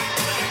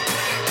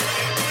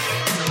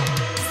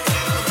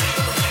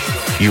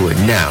You are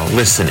now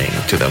listening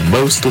to the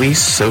Mostly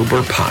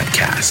Sober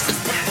Podcast.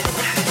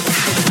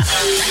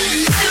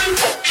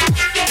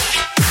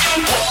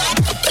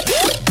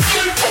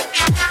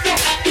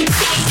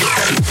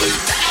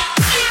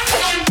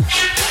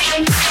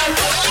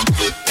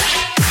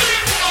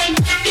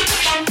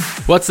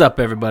 What's up,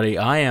 everybody?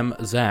 I am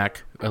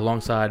Zach,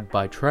 alongside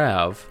by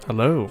Trav.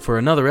 Hello. For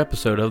another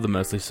episode of the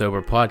Mostly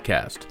Sober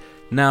Podcast.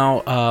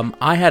 Now,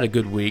 I had a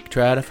good week.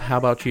 Trav, how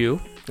about you?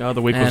 Oh,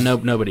 the week was...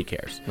 nobody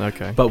cares.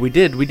 Okay. But we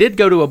did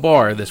go to a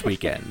bar this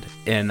weekend,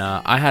 and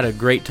I had a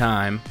great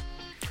time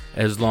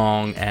as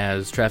long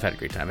as Trav had a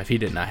great time. If he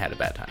didn't, I had a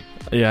bad time.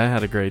 Yeah, I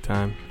had a great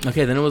time.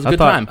 Okay, then it was a good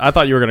time. I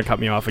thought you were going to cut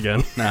me off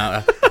again.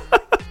 No.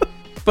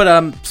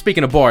 But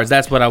speaking of bars,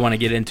 that's what I want to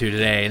get into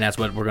today, and that's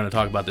what we're going to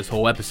talk about this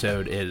whole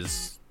episode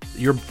is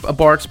a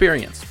bar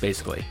experience,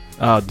 basically.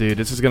 Oh, dude,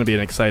 this is going to be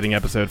an exciting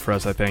episode for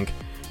us, I think,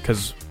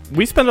 because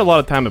we spend a lot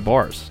of time at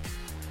bars.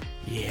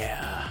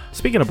 Yeah.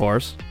 Speaking of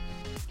bars...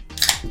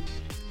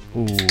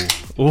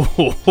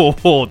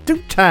 Ooh,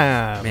 do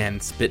time.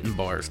 Man, spitting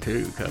bars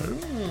too,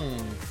 cuz.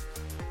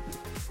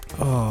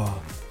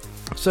 Oh.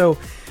 So,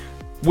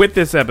 with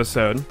this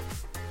episode,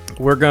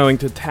 we're going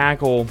to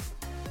tackle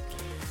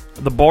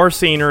the bar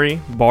scenery,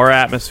 bar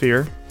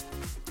atmosphere.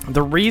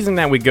 The reason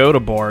that we go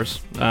to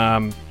bars,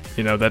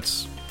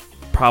 that's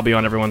probably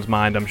on everyone's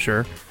mind, I'm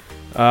sure.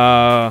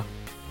 We're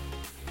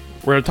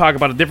going to talk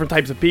about the different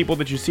types of people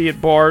that you see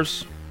at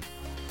bars,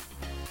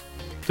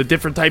 the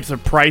different types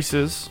of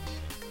prices.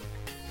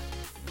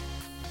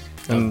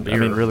 And I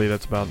mean, really,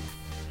 it's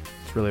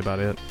really about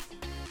it.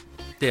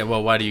 Yeah,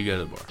 well, why do you go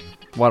to the bar?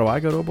 Why do I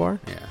go to a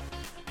bar? Yeah.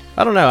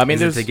 I don't know. I mean,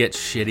 is it to get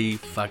shitty,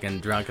 fucking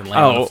drunk and lay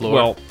on the floor?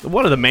 Well,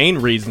 one of the main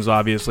reasons,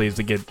 obviously, is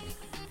to get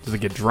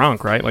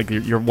drunk, right? Like,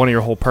 one of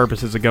your whole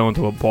purposes of going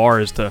to a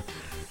bar is to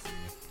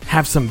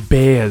have some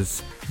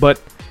beers. But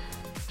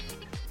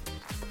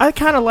I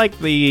kind of like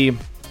the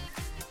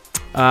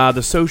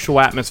social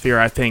atmosphere.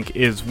 I think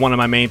is one of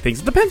my main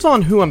things. It depends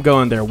on who I'm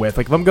going there with.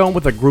 Like, if I'm going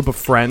with a group of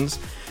friends,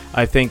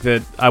 I think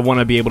that I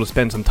want to be able to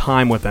spend some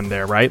time with them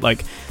there, right?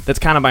 Like, that's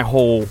kind of my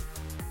whole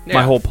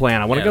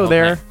plan. I want to go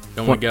there.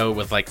 Don't want to go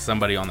with, like,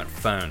 somebody on their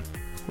phone.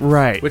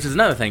 Right. Which is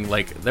another thing.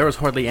 Like, there was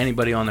hardly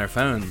anybody on their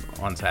phone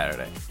on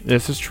Saturday.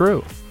 This is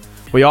true.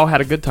 We all had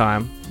a good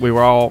time. We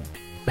were all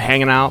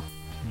hanging out,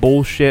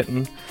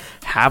 bullshitting,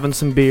 having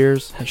some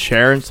beers,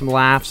 sharing some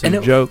laughs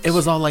and jokes. It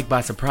was all, like, by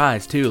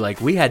surprise, too.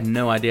 Like, we had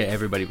no idea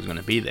everybody was going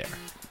to be there.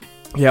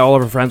 Yeah, all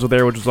of our friends were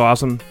there, which was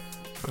awesome.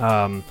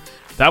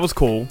 That was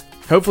cool.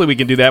 Hopefully we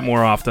can do that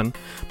more often.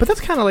 But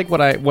that's kind of like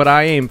what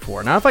I aim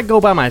for. Now, if I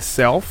go by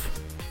myself,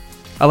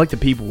 I like to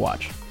people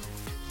watch.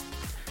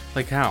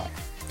 Like how?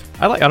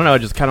 I don't know, I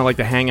just kind of like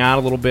to hang out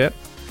a little bit,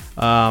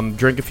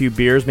 drink a few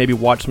beers, maybe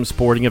watch some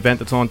sporting event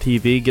that's on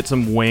TV, get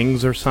some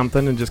wings or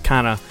something, and just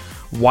kind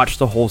of watch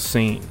the whole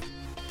scene.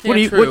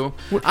 Yeah, true.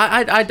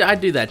 I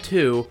do that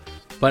too,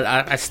 but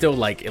I still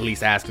like at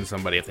least asking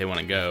somebody if they want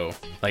to go.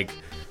 Like,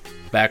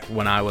 back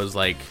when I was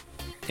like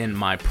in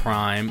my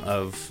prime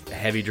of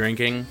heavy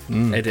drinking,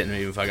 it didn't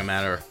even fucking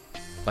matter.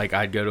 Like,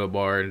 I'd go to a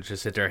bar and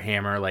just sit there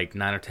hammer like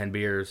 9 or 10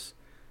 beers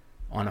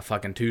on a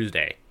fucking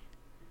Tuesday.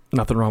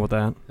 Nothing wrong with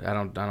that. I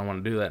don't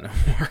want to do that no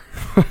more.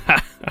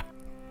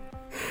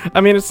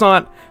 I mean, it's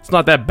not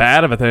that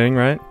bad of a thing,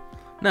 right?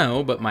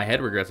 No, but my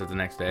head regrets it the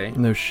next day.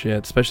 No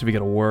shit, especially if you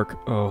got to work.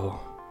 Oh.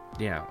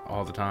 Yeah,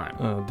 all the time.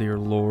 Oh, dear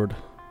Lord.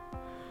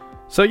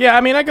 So, yeah,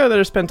 I mean, I go there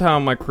to spend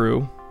time with my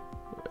crew.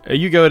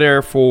 You go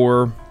there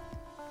for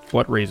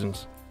what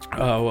reasons?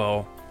 Oh,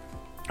 well,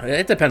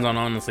 it depends on,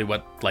 honestly,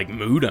 what, like,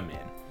 mood I'm in.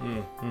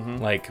 Mm-hmm.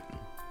 Like,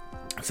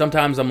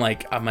 sometimes I'm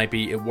like, I might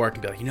be at work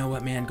and be like, you know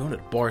what, man, going to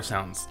the bar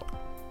sounds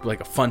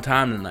like a fun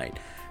time tonight.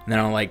 And then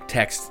I'll, like,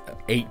 text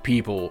 8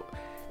 people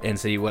and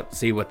see what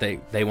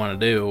they want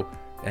to do.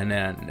 And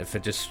then if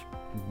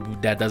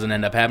that doesn't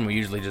end up happening, we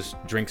usually just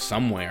drink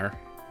somewhere.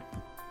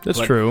 That's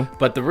true.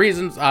 But the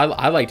reasons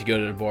I like to go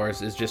to the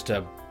bars is just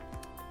to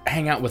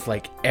hang out with,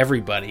 like,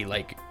 everybody,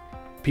 like,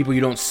 people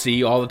you don't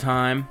see all the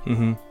time.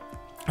 Mm-hmm.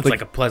 It's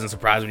like a pleasant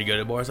surprise when you go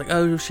to the bar. It's like,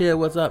 oh, shit,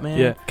 what's up, man?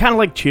 Yeah, kind of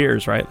like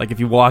Cheers, right? Like, if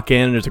you walk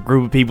in and there's a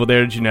group of people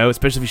there that you know,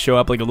 especially if you show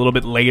up, like, a little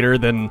bit later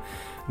than,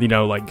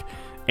 like,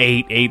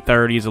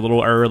 8:30 is a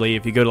little early.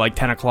 If you go to, like,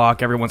 10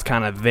 o'clock, everyone's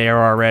kind of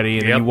there already.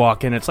 And then you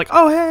walk in, it's like,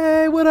 oh,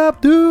 hey, what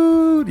up,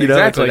 dude? You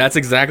exactly. Know, that's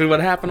exactly what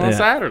happened on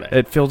Saturday.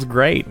 It feels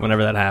great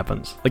whenever that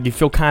happens. Like, you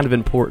feel kind of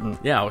important.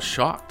 Yeah, I was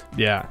shocked.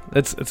 Yeah,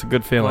 it's a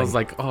good feeling. I was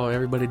like, oh,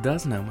 everybody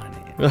does know my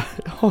name.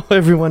 Oh,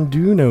 everyone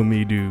do know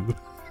me, do.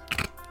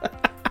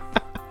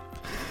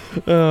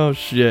 Oh,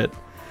 shit.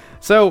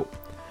 So,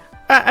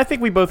 I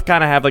think we both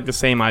kind of have, like, the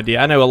same idea.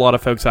 I know a lot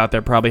of folks out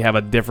there probably have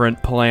a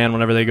different plan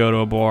whenever they go to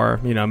a bar.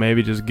 You know,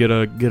 maybe just get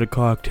a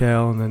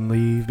cocktail and then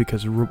leave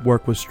because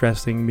work was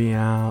stressing me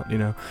out, you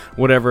know,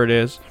 whatever it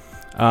is.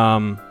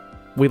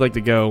 We like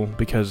to go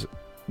because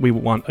we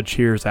want a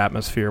Cheers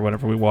atmosphere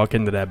whenever we walk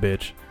into that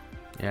bitch.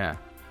 Yeah,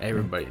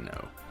 everybody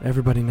know.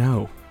 Everybody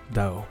know,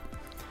 though.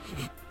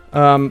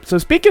 So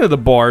speaking of the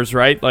bars,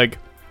 right, like,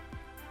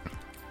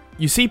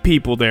 you see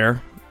people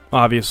there,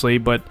 obviously,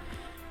 but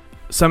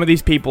some of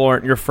these people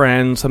aren't your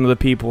friends. Some of the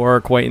people are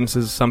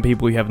acquaintances. Some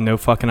people you have no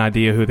fucking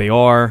idea who they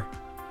are.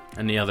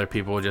 And the other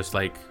people just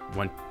like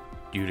want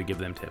you to give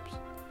them tips.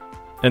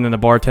 And then the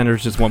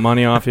bartenders just want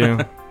money off you,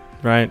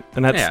 right?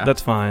 And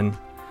that's fine.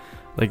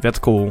 Like, that's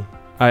cool.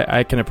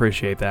 I can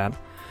appreciate that.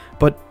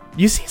 But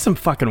you see some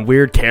fucking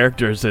weird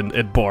characters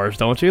at bars,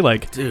 don't you?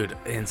 Like, dude,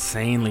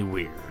 insanely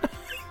weird.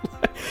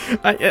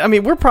 I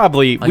mean, we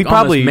probably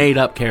made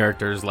up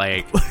characters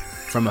like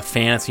from a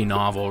fantasy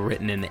novel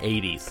written in the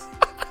 80s.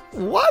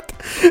 What?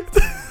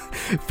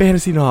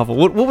 Fantasy novel.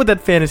 What would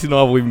that fantasy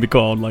novel even be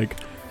called? Like,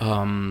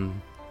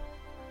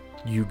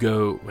 you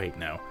go. Wait,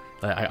 no.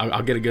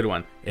 I'll get a good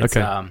one. It's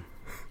okay.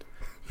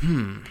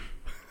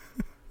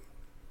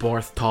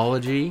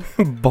 Barthology.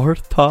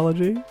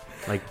 Barthology?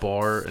 Like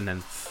bar and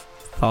then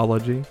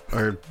Thology.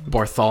 Or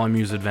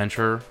Bartholomew's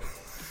Adventure.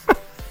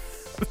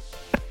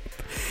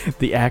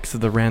 The acts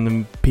of the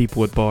random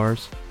people at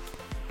bars.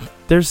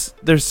 There's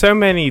so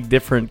many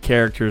different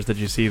characters that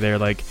you see there.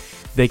 Like,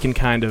 they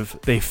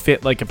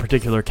fit like a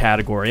particular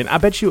category, and I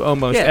bet you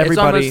almost everybody. It's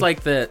almost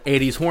like the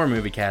 80s horror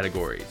movie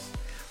categories.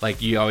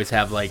 Like, you always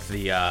have like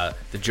the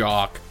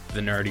jock, the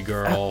nerdy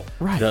girl,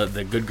 right.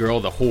 the good girl,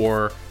 the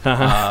whore,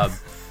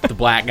 the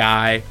black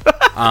guy,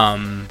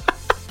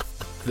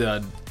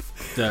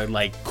 the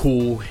like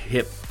cool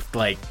hip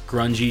like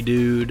grungy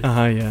dude.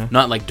 Yeah.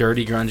 Not like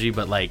dirty grungy,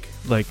 but like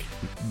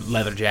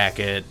leather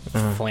jacket,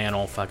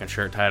 flannel fucking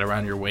shirt tied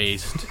around your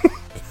waist.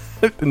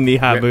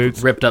 Knee-high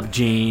boots. Ripped up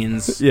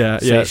jeans.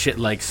 Yeah. Shit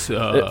like...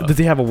 does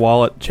he have a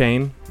wallet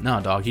chain?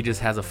 No, dog. He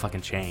just has a fucking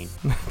chain.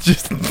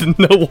 Just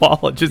no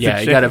wallet, just a chain. Yeah,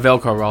 he got a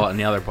Velcro wallet in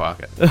the other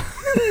pocket.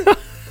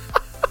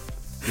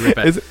 Rip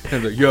it. He's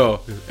like,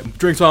 yo,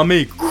 drinks on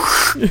me.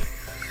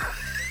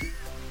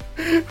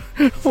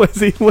 What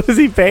is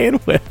he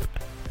paying with?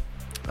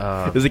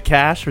 Is it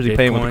cash or is he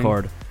paying with a Bitcoin.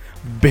 card?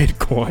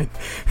 Bitcoin.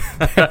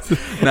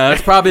 No,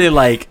 it's probably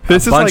like a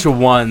This is bunch like- of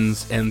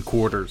ones and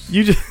quarters.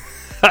 You just...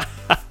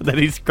 that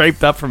he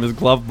scraped up from his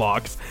glove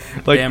box.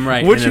 Like, Damn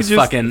right, would in you his just,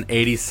 fucking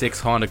 86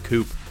 Honda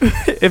Coupe.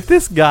 if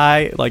this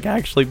guy like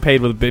actually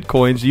paid with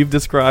bitcoins, you've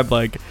described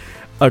like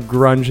a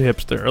grunge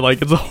hipster. Like,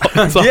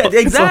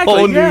 it's a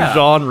whole new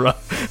genre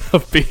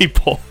of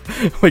people.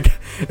 Like,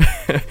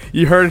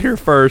 you heard it here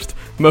first.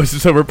 Most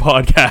Sober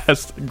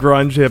Podcast,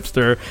 grunge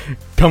hipster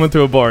coming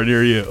to a bar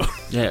near you.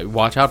 Yeah,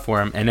 watch out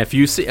for him. And if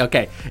you see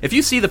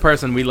the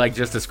person we like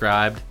just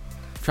described,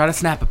 try to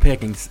snap a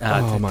pic and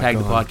tag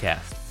the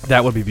podcast.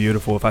 That would be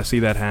beautiful if I see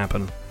that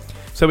happen.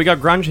 So we got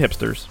grunge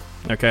hipsters,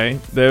 okay?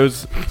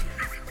 Those...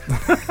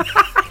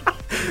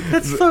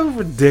 That's so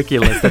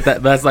ridiculous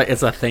that's like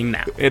it's a thing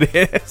now. It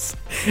is.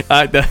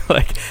 I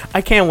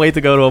can't wait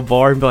to go to a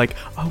bar and be like,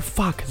 oh,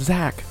 fuck,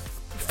 Zach.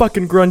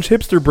 Fucking grunge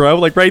hipster, bro.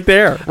 Like, right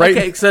there. Right.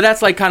 Okay, so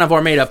that's like kind of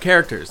our made-up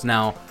characters.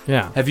 Now,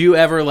 Yeah. have you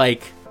ever,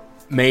 like,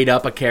 made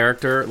up a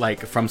character,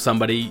 like, from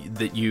somebody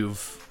that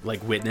you've...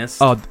 like witness?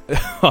 Oh,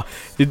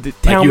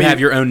 tell me.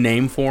 Have your own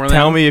name for them?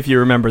 Tell me if you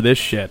remember this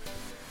shit.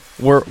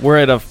 We're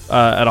at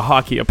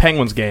a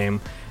Penguins game,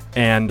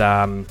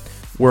 and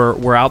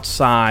we're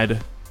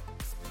outside,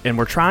 and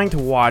we're trying to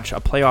watch a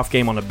playoff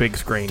game on a big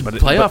screen.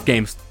 But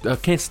games,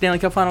 Stanley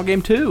Cup Final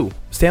Game 2.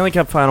 Stanley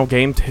Cup Final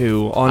Game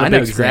 2 on a big screen. I know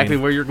exactly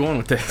where you're going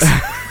with this.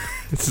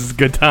 This is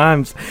good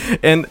times,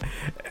 and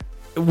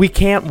we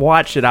can't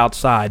watch it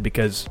outside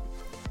because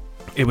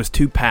it was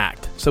too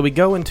packed. So we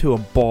go into a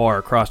bar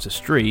across the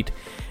street,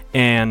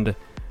 and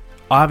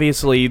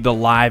obviously the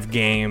live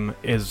game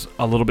is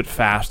a little bit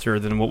faster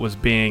than what was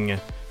being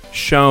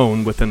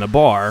shown within the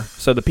bar.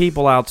 So the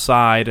people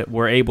outside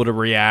were able to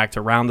react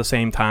around the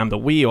same time that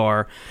we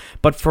are.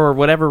 But for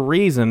whatever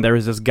reason, there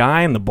was this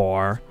guy in the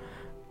bar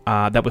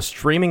that was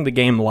streaming the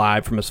game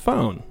live from his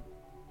phone.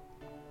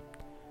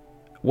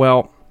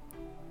 Well,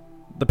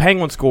 the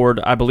Penguins scored,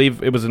 I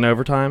believe it was in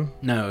overtime.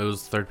 No, it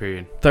was third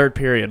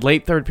period.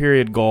 Late third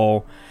period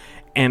goal.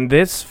 And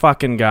this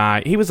fucking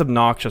guy, he was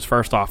obnoxious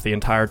first off the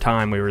entire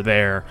time we were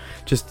there.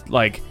 Just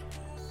like,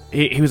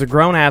 he was a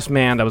grown-ass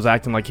man that was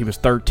acting like he was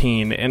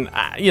 13. And,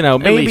 maybe...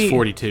 At least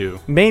 42.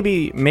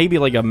 Maybe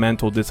like a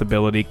mental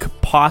disability,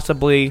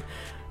 possibly.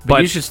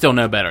 But you should still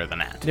know better than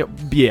that.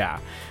 Yeah.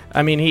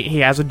 I mean, he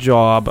has a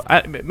job.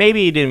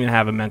 Maybe he didn't even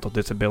have a mental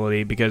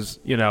disability because,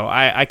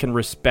 I can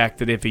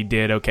respect it if he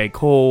did. Okay,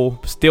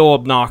 cool. Still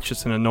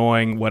obnoxious and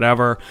annoying,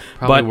 whatever.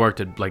 Probably worked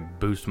at, like,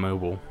 Boost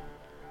Mobile.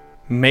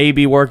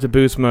 Maybe worked at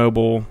Boost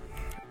Mobile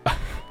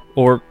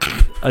or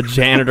a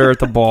janitor at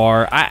the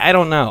bar. I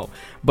don't know.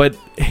 But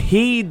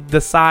he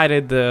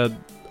decided to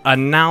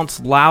announce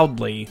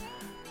loudly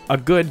a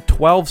good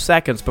 12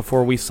 seconds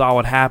before we saw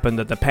what happened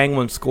that the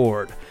Penguins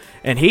scored.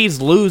 And he's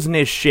losing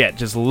his shit,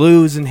 just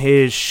losing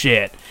his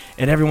shit.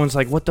 And everyone's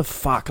like, what the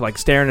fuck? Like,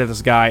 staring at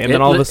this guy. And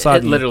then all of a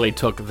sudden... It literally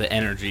took the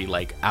energy,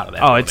 like, out of that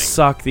building. building. It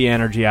sucked the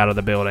energy out of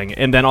the building.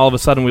 And then all of a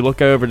sudden we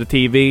look over the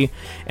TV,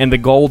 and the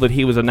goal that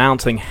he was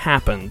announcing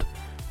happened.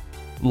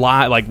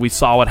 Like, we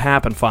saw what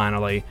happened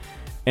finally.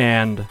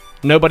 And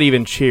nobody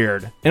even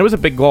cheered. And it was a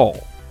big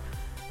goal.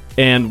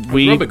 And it was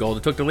a real big goal.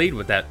 It took the lead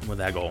with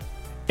that goal.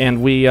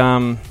 And we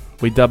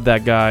dubbed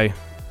that guy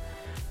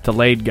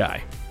Delayed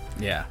guy.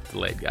 Yeah,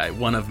 delayed guy.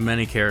 One of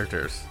many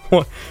characters.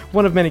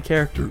 One of many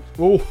characters.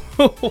 Oh,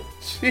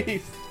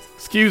 jeez.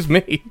 Excuse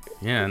me.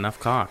 Yeah, enough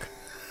cock.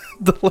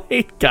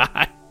 Delayed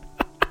guy.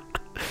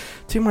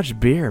 Too much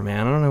beer,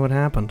 man. I don't know what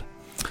happened.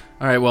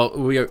 All right, well,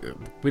 we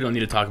don't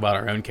need to talk about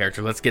our own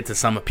character. Let's get to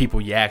some of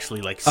people you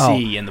actually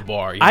see in the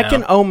bar. I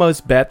can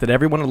almost bet that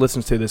everyone who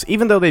listens to this,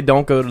 even though they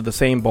don't go to the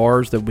same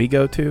bars that we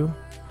go to,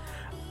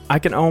 I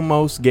can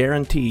almost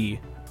guarantee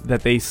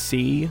that they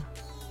see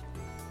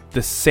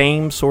the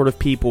same sort of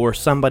people or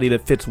somebody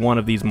that fits one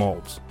of these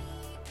molds.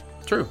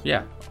 True,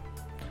 yeah.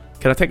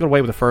 Can I take it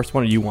away with the first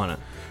one, or you want it?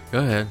 Go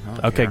ahead.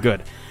 Okay,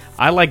 good.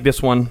 I like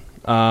this one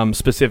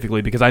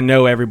specifically because I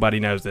know everybody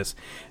knows this.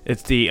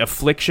 It's the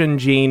Affliction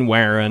Gene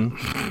wearing,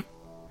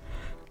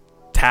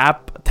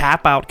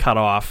 tap out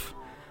cutoff,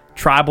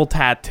 tribal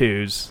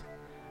tattoos,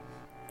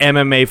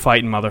 MMA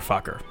fighting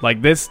motherfucker.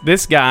 Like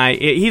this guy,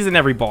 he's in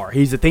every bar.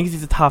 He thinks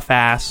he's a tough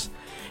ass.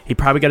 He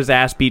probably got his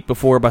ass beat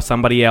before by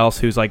somebody else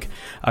who's like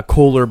a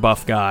cooler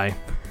buff guy.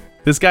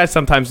 This guy's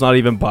sometimes not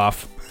even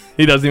buff.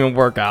 He doesn't even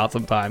work out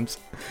sometimes.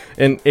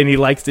 And he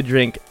likes to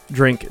drink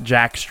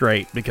Jack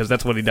straight because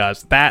that's what he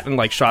does. That and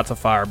like shots of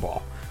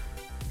Fireball.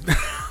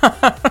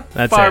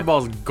 That's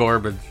Fireball's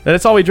garbage.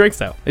 That's all he drinks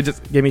though. It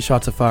just give me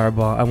shots of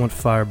Fireball. I want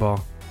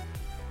Fireball.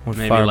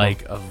 Maybe Fireball.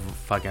 Like a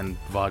fucking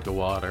vodka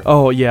water.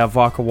 Oh yeah,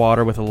 vodka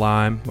water with a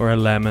lime or a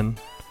lemon,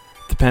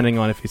 depending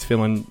on if he's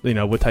feeling,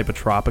 what type of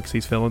tropics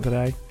he's feeling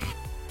today.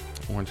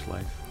 Orange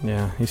slice.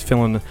 Yeah,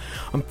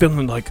 I'm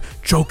feeling like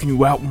choking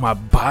you out with my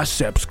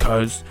biceps,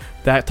 cuz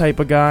that type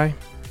of guy.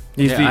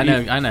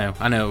 I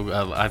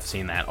know. I've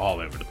seen that all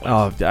over the place.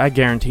 Oh, I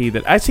guarantee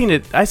that I've seen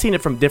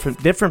it from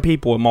different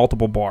people at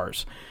multiple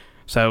bars.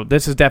 So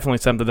this is definitely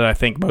something that I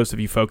think most of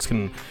you folks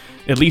can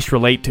at least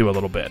relate to a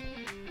little bit.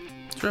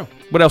 True.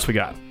 What else we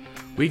got?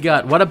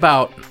 What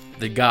about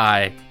the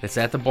guy that's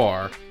at the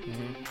bar,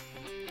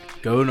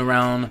 going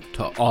around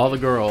to all the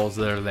girls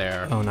that are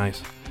there? Oh,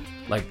 nice.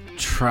 Like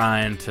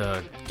trying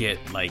to get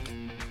like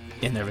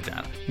in their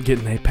vagina,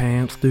 getting their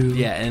pants, dude.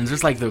 Yeah, and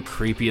just like the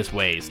creepiest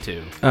ways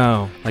too.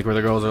 Oh, like where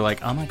the girls are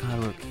like, "Oh my god,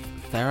 look,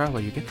 Sarah,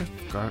 will you get this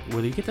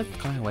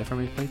guy away from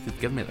me, please? Just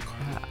give me the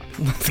crap."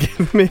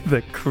 Give me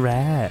the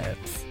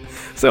crabs.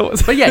 So,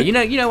 but yeah, you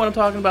know what I'm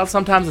talking about.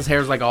 Sometimes his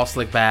hair's like all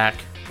slicked back.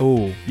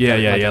 Oh,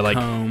 yeah,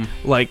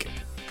 like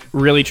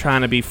really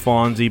trying to be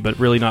Fonzie, but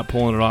really not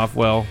pulling it off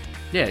well.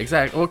 Yeah,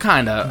 exactly. Well,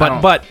 kind of.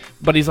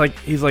 But he's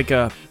like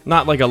a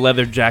not like a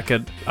leather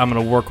jacket. I'm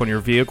gonna work on your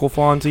vehicle,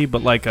 Fonzie,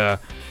 but like I'm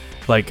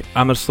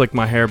gonna slick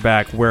my hair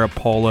back, wear a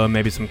polo,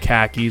 maybe some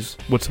khakis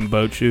with some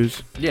boat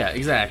shoes. Yeah,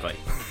 exactly.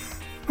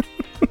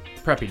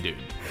 Preppy dude.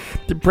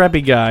 The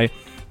preppy guy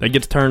that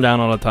gets turned down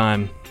all the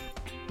time.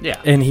 Yeah.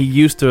 And he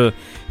used to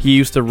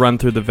run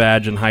through the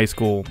vag in high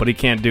school, but he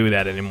can't do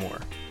that anymore.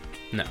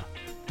 No,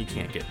 he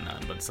can't get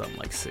none but some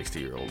like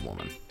 60-year-old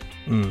woman.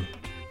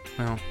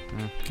 Well,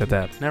 got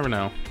that. Never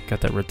know. Got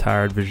that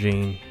retired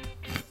vagine.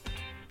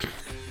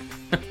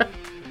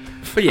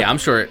 But yeah, I'm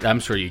sure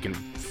you can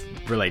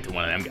relate to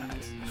one of them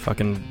guys.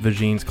 Fucking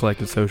vagines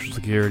collecting Social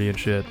Security and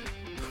shit.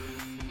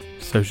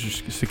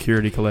 Social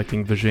Security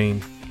collecting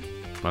vagine.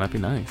 Well, that'd be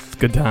nice. It's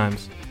good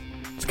times.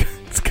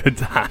 It's good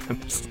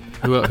times.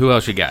 Who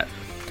else you got?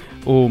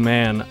 Oh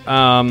man,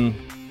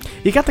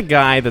 you got the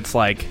guy that's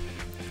like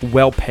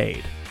well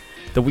paid,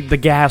 the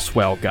gas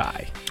well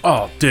guy.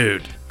 Oh,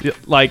 dude,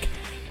 like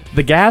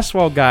the gas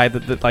well guy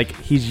that like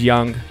he's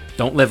young.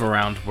 Don't live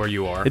around where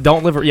you are. He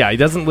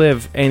doesn't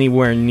live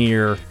anywhere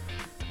near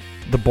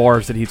the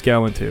bars that he's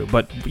going to.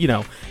 But,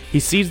 he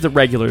sees the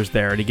regulars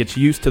there, and he gets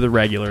used to the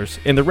regulars.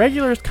 And the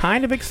regulars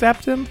kind of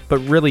accept him, but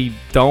really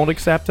don't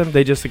accept him.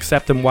 They just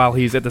accept him while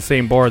he's at the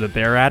same bar that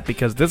they're at,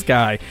 because this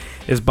guy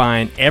is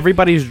buying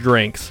everybody's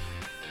drinks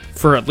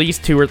for at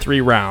least 2 or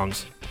 3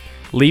 rounds,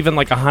 leaving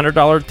like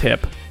 $100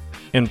 tip,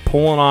 and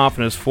pulling off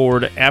in his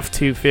Ford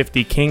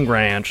F-250 King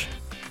Ranch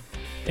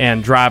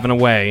and driving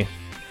away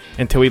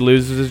until he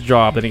loses his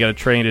job. Then he got to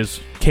trade his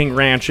King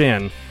Ranch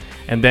in,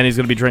 and then he's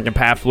going to be drinking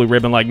Pabst Blue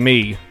Ribbon like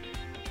me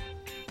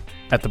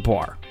at the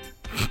bar.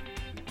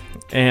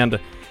 And,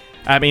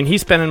 I mean,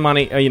 he's spending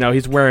money.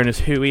 He's wearing his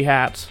Huey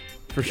hats,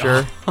 for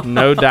sure.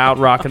 No doubt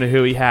rocking a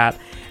Huey hat.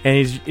 And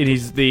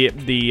he's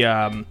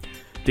the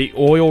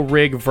oil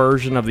rig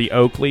version of the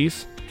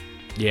Oakleys.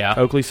 Yeah.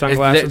 Oakley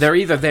sunglasses. They're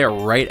either there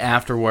right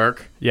after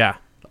work. Yeah.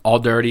 All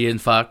dirty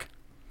and fuck.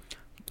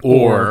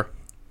 Or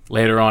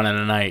later on in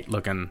the night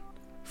looking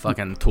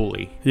fucking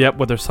tooly. Yep,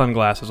 with their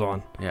sunglasses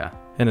on. Yeah.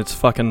 And it's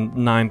fucking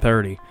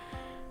 9:30.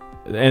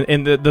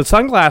 And the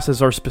sunglasses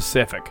are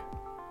specific.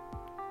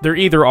 They're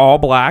either all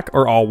black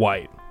or all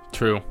white.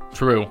 True,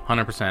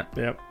 100%.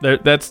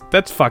 Yep.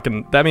 That's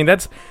fucking. I mean,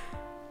 that's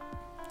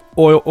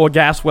oil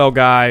gas well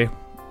guy,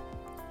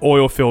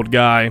 oil field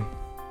guy,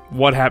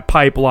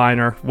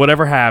 pipeliner,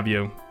 whatever have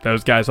you.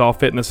 Those guys all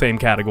fit in the same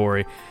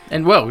category.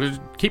 And just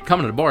keep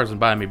coming to the bars and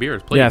buying me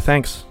beers, please. Yeah,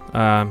 thanks,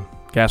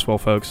 Gaswell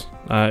folks.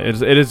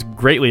 It is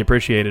greatly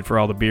appreciated for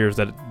all the beers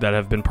that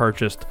have been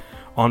purchased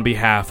on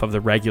behalf of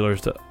the regulars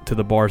to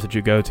the bars that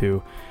you go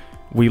to.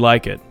 We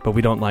like it, but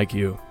we don't like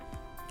you.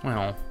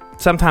 Well,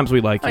 Sometimes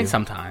we like I you. think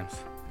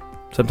sometimes.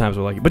 Sometimes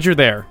we like you. But you're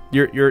there.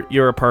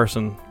 You're a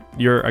person.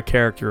 You're a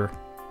character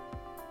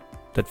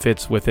that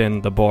fits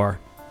within the bar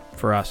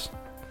for us.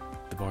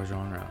 The bar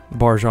genre.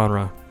 Bar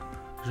genre.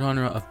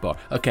 Genre of bar.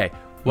 Okay,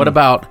 what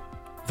about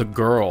the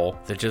girl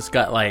that just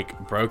got,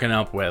 like, broken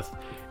up with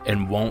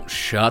and won't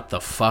shut the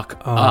fuck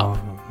up?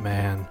 Oh,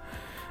 man.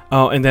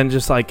 Oh, and then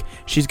just, like,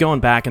 she's going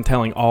back and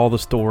telling all the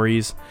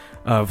stories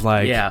of,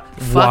 like,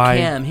 fuck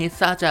him. He's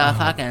such a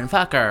fucking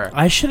fucker.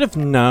 I should have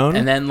known.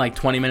 And then, like,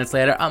 20 minutes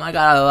later, oh my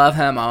god, I love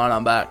him. I want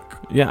him back.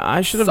 Yeah,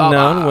 I should have So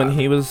known bad. when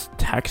he was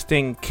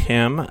texting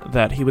Kim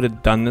that he would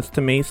have done this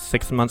to me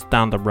 6 months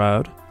down the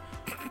road.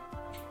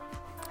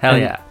 Hell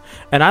And- yeah.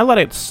 And I let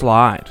it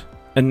slide.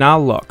 And now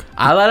look.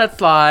 I let it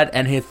slide,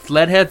 and he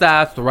slid his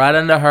ass right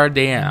into her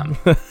DM.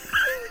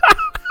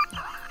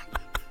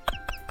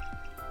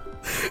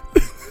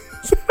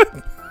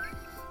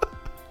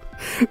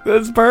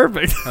 That's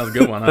perfect. That was a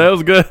good one, huh? That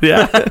was good,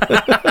 yeah.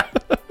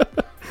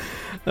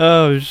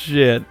 Oh,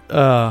 shit.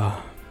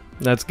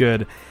 That's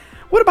good.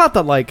 What about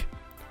the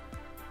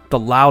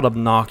loud,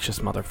 obnoxious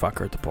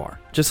motherfucker at the bar?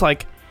 Just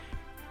like,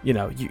 you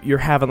know, you're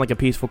having like a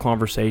peaceful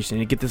conversation.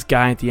 You get this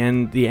guy at the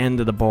end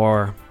of the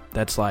bar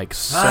that's like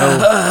so...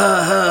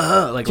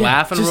 like Yeah,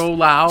 laughing just- real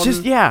loud.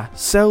 Just, yeah,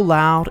 so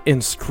loud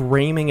and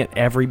screaming at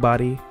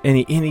everybody. And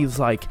he's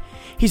like...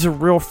 He's a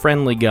real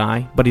friendly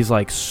guy, but he's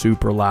like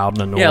super loud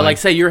and annoying. Yeah, like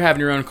say you're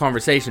having your own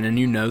conversation and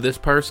you know this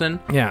person.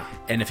 Yeah.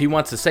 And if he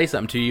wants to say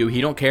something to you,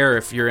 he don't care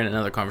if you're in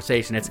another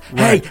conversation. It's,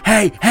 Right.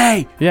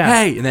 hey, Yeah.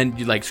 hey. And then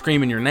you like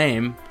screaming your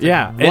name.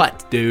 Yeah.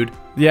 What, dude?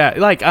 Yeah,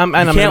 like I'm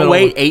in the Can't middle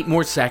wait of- 8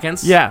 more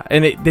seconds? Yeah,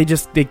 and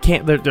they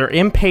can't. They're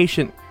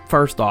impatient.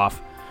 First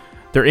off,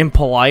 they're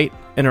impolite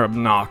and they're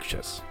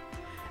obnoxious.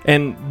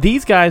 And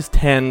these guys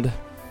tend,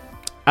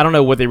 I don't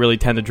know what they really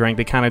tend to drink.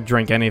 They kind of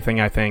drink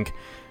anything, I think,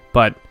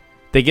 but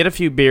they get a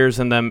few beers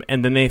in them,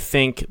 and then they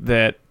think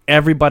that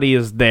everybody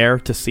is there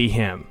to see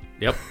him.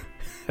 Yep.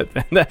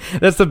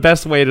 That's the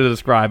best way to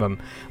describe him.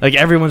 Like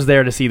everyone's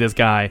there to see this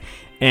guy,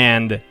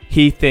 and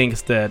he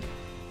thinks that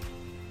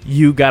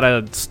you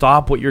gotta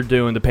stop what you're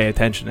doing to pay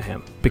attention to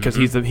him because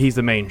he's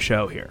the main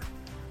show here.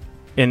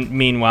 And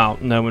meanwhile,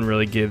 no one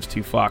really gives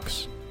two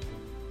fucks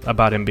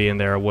about him being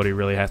there or what he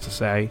really has to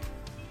say.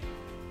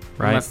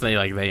 Right? Unless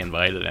they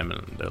invited him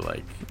and they're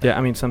like, Yeah,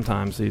 I mean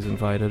sometimes he's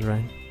invited,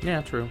 right? yeah,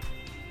 true.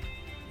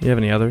 You have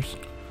any others?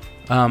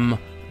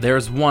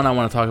 There's one I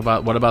want to talk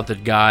about. What about the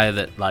guy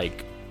that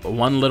like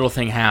one little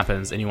thing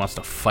happens and he wants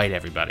to fight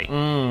everybody?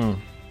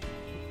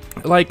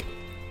 Like,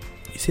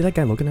 you see that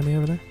guy looking at me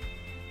over there?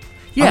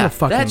 Yeah, gonna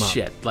fuck that him up.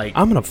 shit. Like,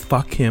 I'm gonna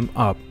fuck him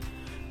up.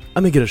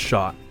 Let me get a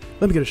shot.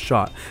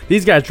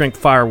 These guys drink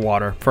fire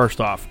water,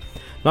 first off.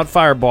 Not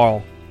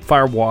fireball,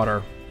 fire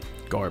water.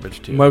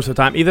 garbage too. Most of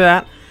the time. Either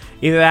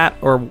that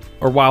or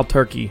wild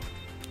turkey.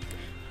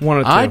 One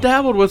or two. I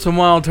dabbled with some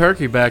wild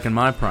turkey back in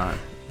my prime.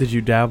 Did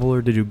you dabble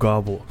or did you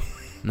gobble?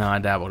 No, I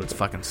dabbled. It's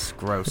fucking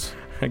gross.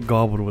 I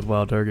gobbled with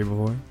wild turkey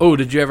before. Oh,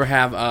 did you ever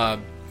have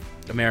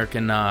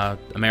American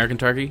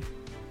turkey?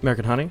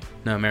 American honey?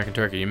 No, American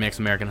turkey. You mix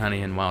American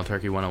honey and wild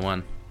turkey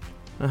 101.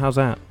 How's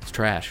that? It's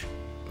trash.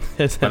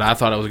 Is But that I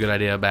thought it was a good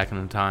idea back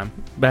in the time.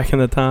 back in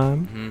the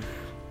time?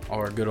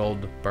 Or good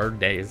old bird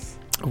days.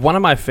 One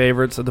of my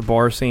favorites at the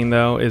bar scene,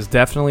 though, is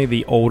definitely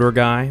the older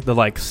guy, the,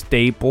 like,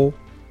 staple,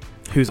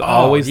 who's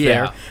always yeah.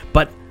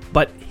 there.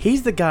 But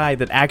he's the guy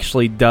that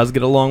actually does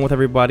get along with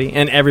everybody,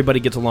 and everybody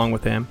gets along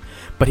with him.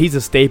 But he's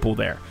a staple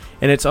there.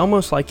 And it's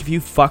almost like if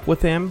you fuck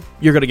with him,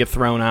 you're going to get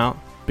thrown out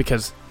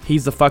because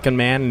he's the fucking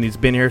man, and he's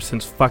been here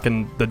since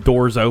fucking the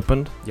doors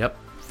opened. Yep.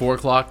 4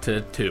 o'clock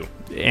to 2.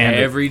 And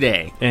every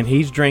day. And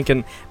he's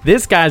drinking...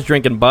 This guy's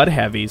drinking Bud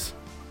Heavies,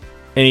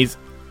 and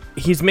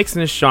he's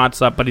mixing his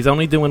shots up, but he's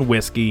only doing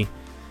whiskey,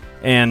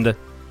 and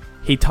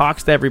he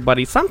talks to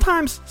everybody.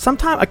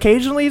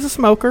 Occasionally he's a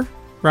smoker,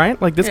 right?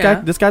 Like this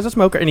guy's a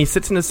smoker, and he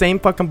sits in the same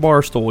fucking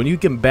bar stool, and you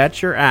can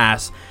bet your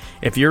ass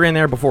if you're in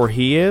there before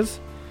he is,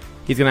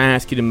 he's gonna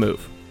ask you to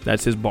move.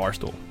 That's his bar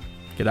stool.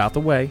 Get out the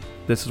way.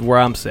 This is where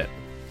I'm sitting.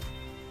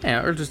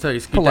 Yeah, or just tell you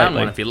scoot down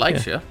one if he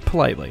likes you.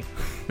 Politely.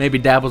 Maybe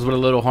dabbles with a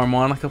little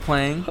harmonica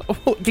playing.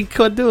 He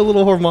could do a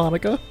little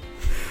harmonica.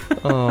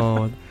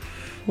 Oh,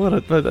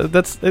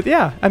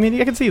 yeah. I mean,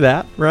 I can see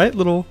that, right?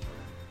 Little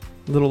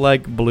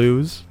like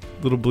blues,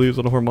 little blues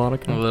on a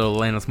harmonica. A little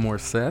Alanis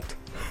Morissette.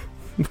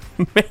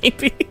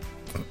 Maybe.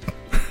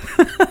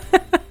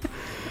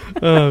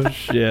 Oh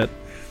shit.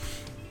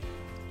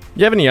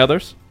 You have any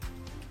others?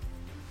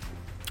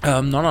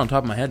 Not on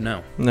top of my head,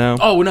 no. No.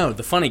 Oh no,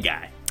 the funny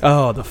guy.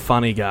 Oh, the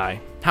funny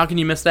guy. How can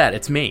you miss that?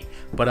 It's me.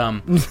 But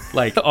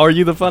like, Are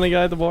you the funny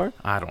guy at the bar?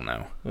 I don't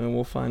know. And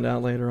we'll find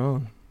out later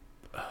on.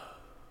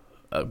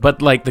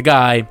 But like the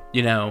guy,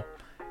 you know,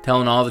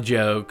 telling all the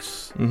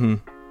jokes,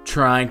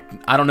 trying.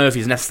 I don't know if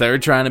he's necessarily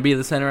trying to be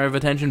the center of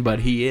attention, but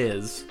he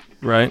is.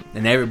 Right.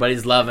 And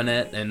everybody's loving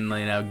it, and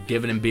you know,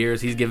 giving him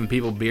beers. He's giving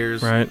people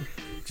beers. Right.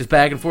 Just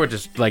back and forth.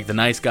 Just like the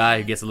nice guy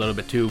who gets a little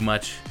bit too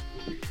much,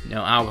 you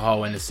know,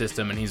 alcohol in his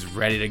system, and he's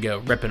ready to go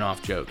ripping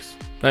off jokes.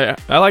 I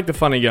like the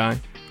funny guy.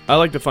 I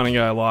like the funny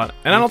guy a lot.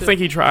 And I don't too. think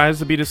he tries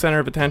to be the center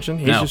of attention.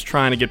 He's No. just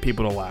trying to get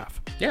people to laugh.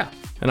 Yeah.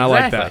 And I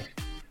like Exactly.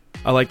 that.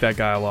 I like that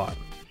guy a lot.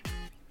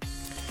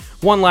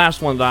 One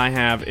last one that I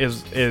have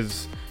is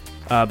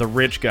the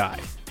rich guy.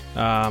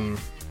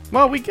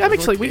 Well, we can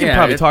Yeah,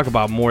 probably talk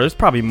about more. There's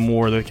probably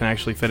more that can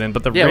actually fit in.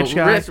 But the Yeah, rich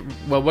guy.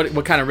 well,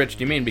 what kind of rich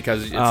do you mean?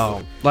 Because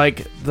it's,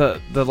 Like the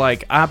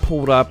I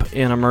pulled up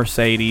in a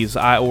Mercedes.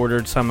 I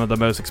ordered some of the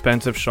most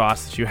expensive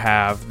shots that you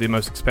have, the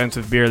most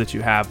expensive beer that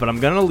you have. But I'm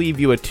gonna leave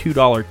you a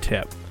 $2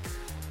 tip.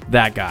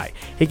 That guy,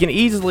 he can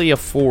easily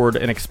afford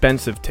an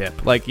expensive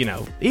tip, like, you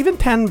know, even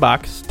 $10,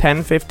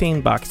 $10,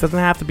 $15. Doesn't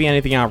have to be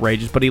anything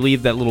outrageous, but he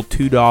leaves that little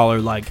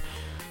 $2 like,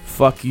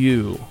 fuck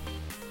you,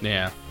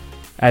 yeah.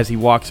 as he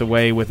walks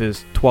away with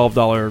his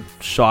 $12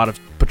 shot of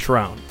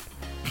Patron.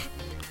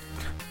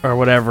 Or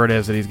whatever it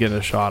is that he's getting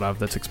a shot of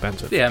that's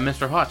expensive. Yeah,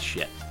 Mr. Hot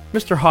Shit.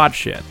 Mr. Hot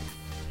Shit.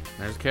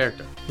 There's a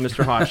character.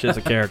 Mr. Hot Shit's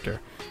a character.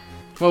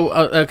 Well,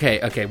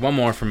 okay. One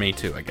more for me,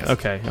 too, I guess.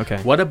 Okay.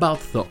 What about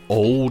the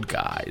old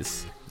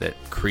guys that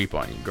creep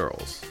on you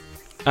girls?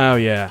 Oh,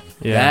 yeah.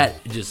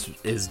 That just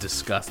is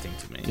disgusting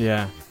to me.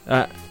 Yeah.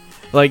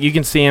 Like, you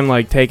can see him,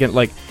 like, taking,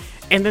 like...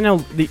 And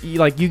then,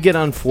 like, you get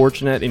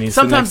unfortunate, and he's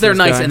Sometimes they're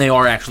nice, guy. and they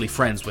are actually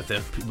friends with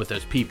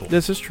those people.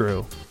 This is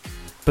true.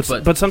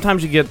 But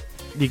sometimes you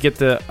get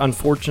to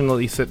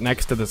unfortunately sit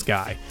next to this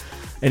guy,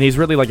 and he's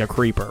really like a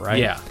creeper, right?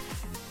 Yeah.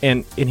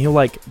 And he'll,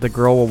 like, the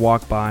girl will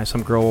walk by,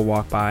 some girl will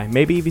walk by,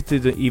 maybe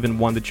even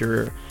one that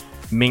you're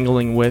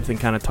mingling with and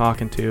kind of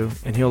talking to,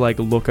 and he'll, like,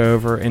 look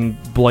over and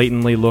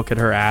blatantly look at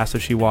her ass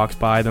as she walks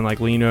by, then, like,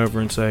 lean over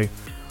and say,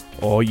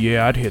 "Oh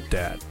yeah, I'd hit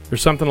that," or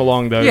something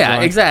along those lines.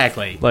 Yeah,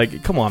 exactly.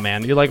 Like, come on,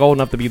 man, you're, like, old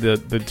enough to be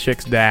the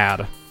chick's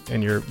dad,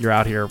 and you're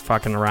out here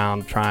fucking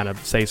around trying to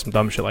say some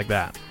dumb shit like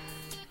that.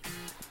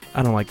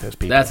 I don't like those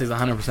people. That's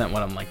 100%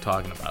 what I'm like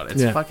talking about.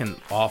 It's fucking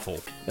awful.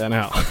 I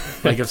know.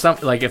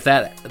 if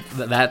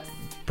that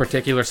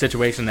particular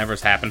situation never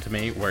has happened to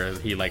me, where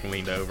he like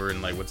leaned over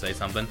and like would say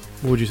something,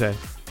 What would you say?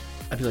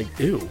 I'd be like,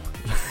 "Ew,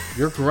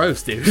 you're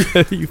gross, dude."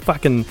 You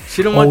fucking.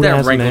 She don't want that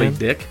old-ass wrinkly man.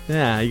 dick.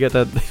 Yeah, you got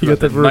that. You You got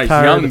that nice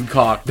retired. young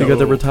cock. You got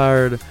the though.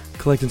 retired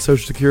collecting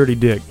Social Security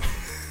dick.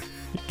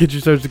 Get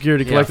your Social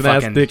Security collecting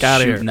ass fucking dick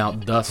out of here. shooting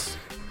out dust.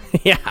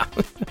 Yeah.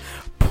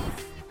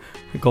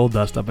 Gold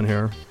dust up in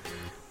here.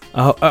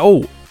 We're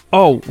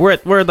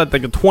at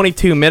like the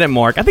 22-minute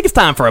mark. I think it's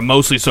time for a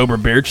mostly sober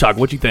beer chug.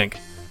 What you think?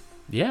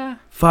 Yeah.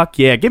 Fuck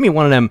yeah! Give me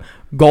one of them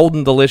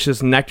golden,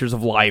 delicious nectars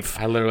of life.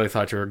 I literally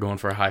thought you were going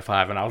for a high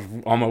five, and I was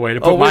on my way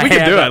to put Oh, my we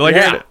hand can do up. it. Like,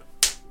 yeah.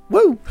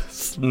 woo!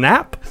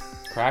 Snap,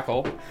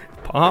 Crackle.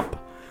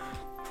 pop,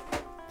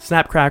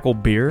 snap, crackle,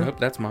 beer. Nope,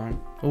 that's mine.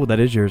 Oh, that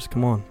is yours.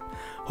 Come on,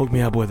 hook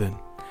me up with it.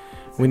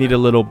 We need a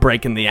little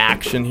break in the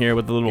action here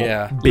with a little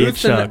beer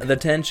Loosen chug. the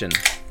tension.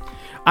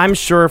 I'm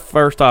sure,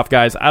 first off,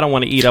 guys, I don't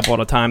want to eat up all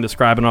the time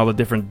describing all the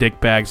different dick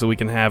bags that we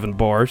can have in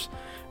bars.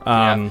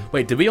 Yeah.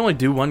 Wait, did we only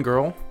do one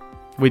girl?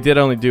 We did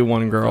only do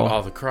one girl.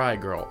 Oh, the cry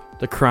girl.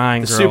 The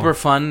crying The girl. super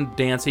fun,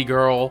 dancy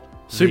girl.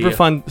 Super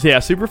fun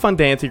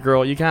dancey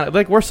girl. You kind of,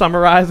 like, we're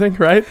summarizing,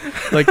 right?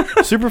 Like,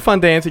 super fun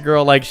dancey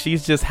girl, like,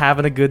 she's just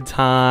having a good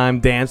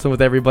time, dancing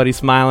with everybody,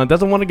 smiling,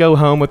 doesn't want to go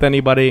home with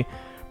anybody,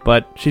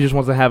 but she just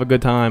wants to have a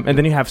good time. And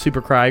then you have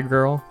super cry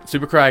girl.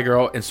 Super cry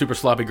girl and super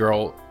sloppy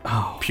girl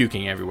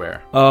puking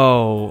everywhere.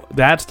 Oh,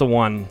 that's the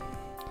one.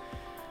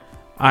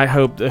 I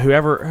hope that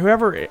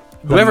whoever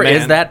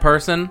is that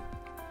person,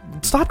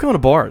 stop going to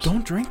bars.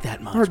 don't drink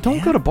that much. Or don't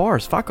man. go to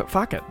bars. Fuck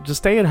it. Just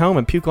stay at home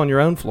and puke on your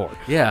own floor.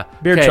 Yeah.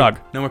 Beer Okay, chug.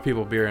 No more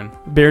people beering.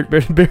 Beer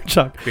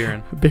chug.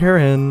 Beering. Beer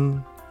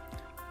in.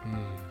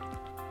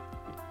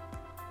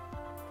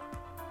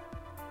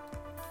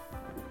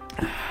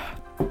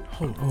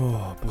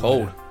 Oh, boy.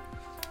 Cold.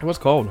 It was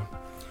cold.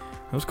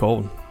 It was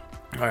cold.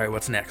 All right,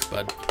 what's next,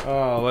 bud?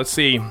 Oh, let's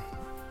see.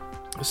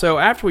 So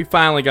after we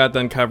finally got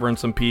done covering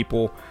some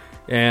people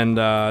and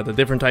the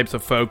different types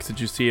of folks that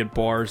you see at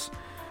bars,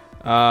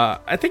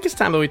 I think it's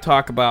time that we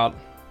talk about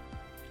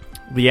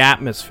the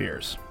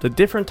atmospheres, the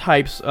different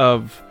types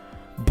of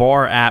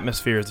bar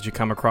atmospheres that you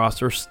come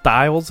across, or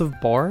styles of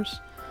bars.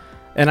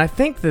 And I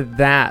think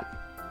that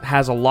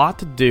has a lot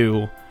to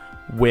do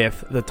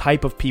with the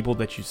type of people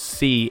that you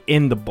see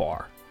in the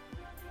bar.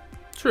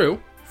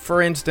 True.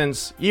 For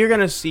instance, you're going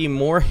to see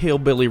more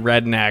hillbilly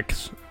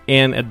rednecks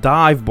in a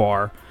dive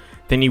bar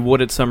than you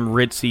would at some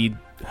ritzy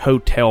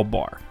hotel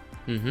bar.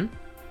 Mm-hmm.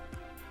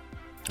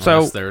 So-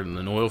 Unless they're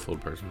an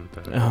oil-filled person.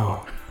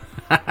 Oh.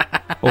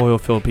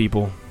 Oil-filled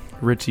people.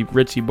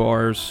 Ritzy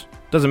bars.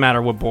 Doesn't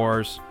matter what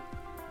bars.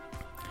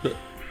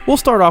 We'll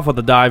start off with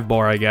the dive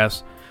bar, I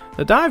guess.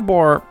 The dive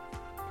bar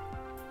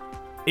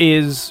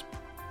is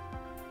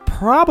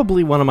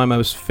probably one of my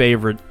most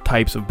favorite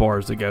types of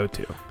bars to go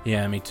to.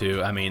 Yeah, me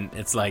too. I mean,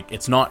 it's like,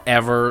 it's not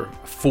ever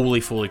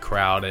fully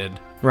crowded.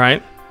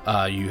 Right?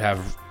 You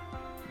have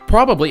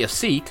probably a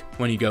seat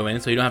when you go in,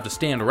 so you don't have to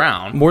stand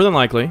around. More than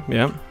likely,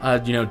 yeah.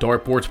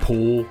 Dartboards,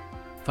 pool,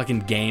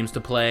 fucking games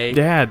to play.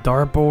 Yeah,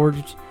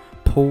 dartboards,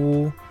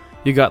 pool.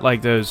 You got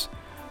like those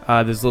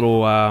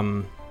little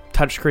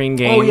touchscreen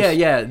games. Oh,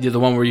 yeah. The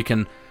one where you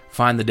can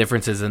find the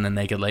differences in the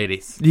naked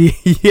ladies.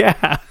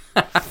 Yeah.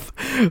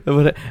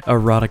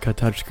 Erotica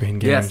touchscreen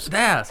games.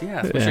 Yes.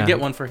 We should get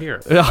one for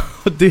here.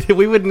 Oh, dude,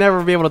 we would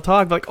never be able to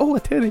talk. Like, oh, a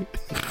titty.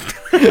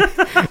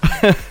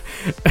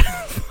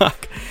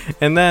 Fuck.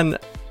 And then,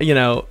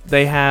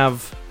 they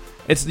have.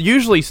 It's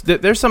usually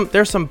there's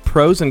some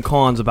pros and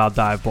cons about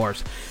dive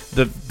bars.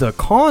 The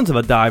cons of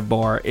a dive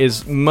bar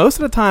is most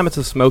of the time it's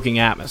a smoking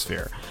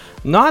atmosphere.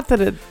 Not that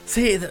it...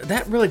 See,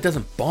 that really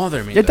doesn't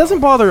bother me, It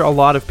doesn't bother a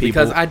lot of people.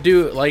 Because I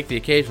do like the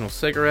occasional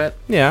cigarette.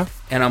 Yeah.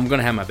 And I'm going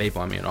to have my vape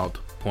on me at all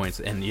points.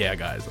 And yeah,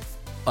 guys,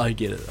 I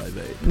get it. I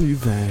vape. You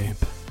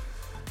vape.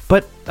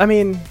 But, I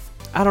mean,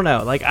 I don't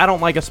know. Like, I don't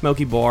like a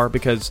smoky bar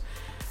because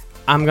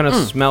I'm going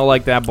to smell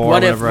like that bar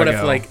whenever I go. What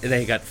if, like,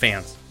 they got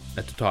fans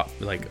at the top,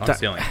 like, on the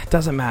ceiling?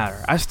 Doesn't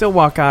matter. I still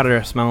walk out of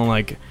there smelling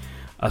like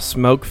a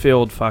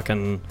smoke-filled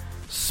fucking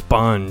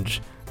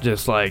sponge.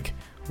 Just like...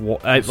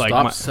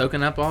 Stop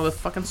soaking up all the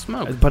fucking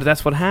smoke. But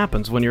that's what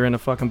happens when you're in a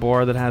fucking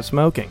bar that has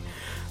smoking.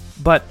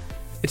 But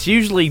it's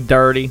usually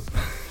dirty.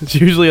 It's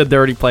usually a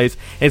dirty place.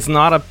 It's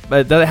not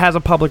it has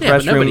a public restroom.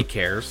 But nobody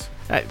cares.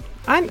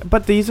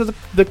 But these are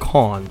the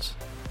cons.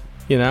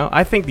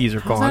 I think these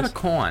are cons. How's that a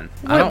con?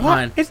 I don't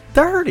mind. It's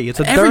dirty.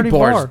 It's a dirty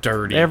bar. Every bar is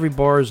dirty. Every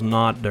bar is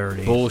not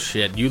dirty.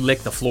 Bullshit. You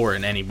lick the floor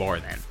in any bar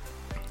then.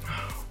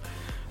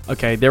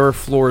 Okay, there are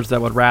floors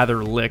that would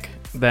rather lick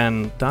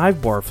than dive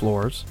bar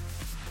floors.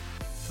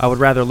 I would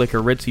rather lick a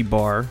ritzy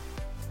bar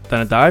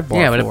than a dive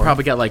bar. Yeah, but floor. It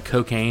probably got like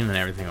cocaine and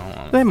everything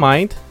on it. They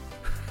might.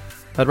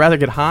 I'd rather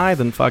get high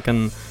than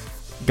fucking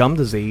gum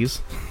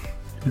disease.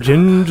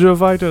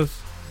 Gingivitis.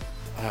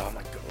 Oh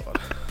my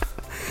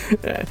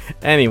god.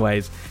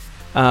 Anyways,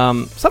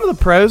 some of the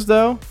pros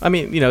though, I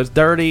mean, it's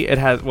dirty. It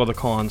has, the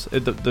cons.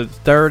 It's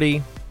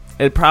dirty.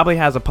 It probably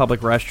has a public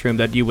restroom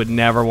that you would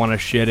never want to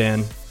shit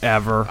in,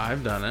 ever.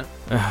 I've done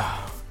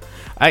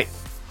it.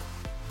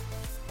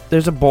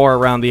 There's a bar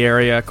around the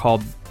area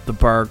called the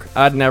Berg.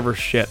 I'd never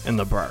shit in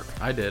the Berg.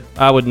 I did.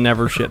 I would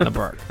never shit in the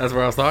Berg. That's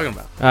what I was talking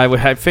about.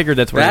 I figured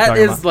that's what you're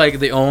talking about. That is like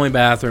the only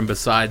bathroom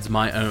besides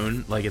my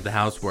own, like at the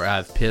house, where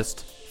I've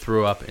pissed,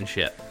 threw up, and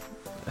shit.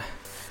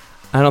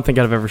 I don't think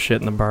I've ever shit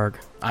in the Berg.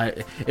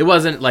 It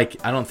wasn't like,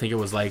 I don't think it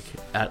was like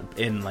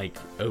in like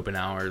open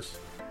hours.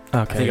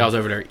 Okay. I think I was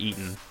over there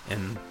eating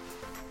and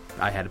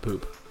I had to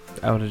poop.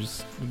 I would have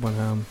just went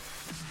home.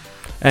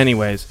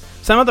 Anyways,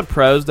 some of the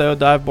pros though,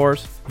 dive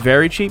bars,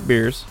 very cheap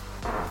beers.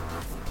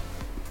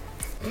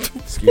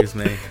 Excuse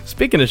me.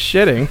 Speaking of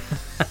shitting.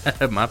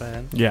 My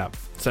bad. Yeah.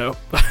 So,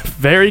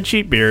 very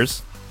cheap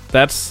beers.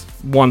 That's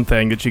one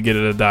thing that you get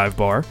at a dive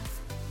bar.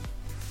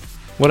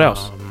 What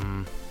else?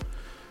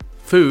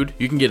 Food.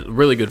 You can get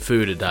really good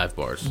food at dive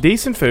bars.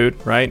 Decent food,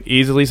 right?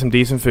 Easily some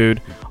decent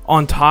food.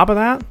 On top of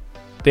that,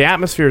 the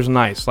atmosphere is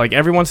nice. Like,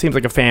 everyone seems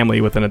like a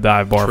family within a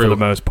dive bar. True. For the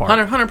most part.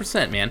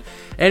 100%, man.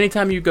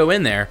 Anytime you go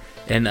in there,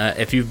 and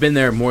if you've been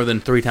there more than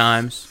 3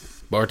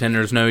 times,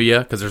 bartenders know you,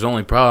 because there's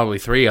only probably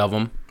 3 of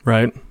them.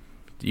 Right.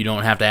 You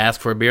don't have to ask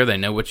for a beer. They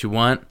know what you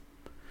want.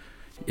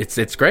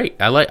 It's great.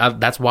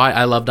 That's why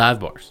I love dive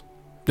bars.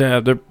 Yeah,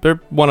 they're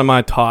one of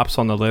my tops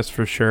on the list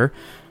for sure.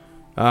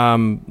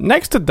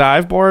 Next to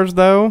dive bars,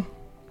 though,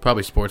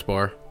 probably sports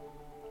bar.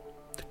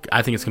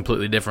 I think it's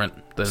completely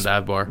different than a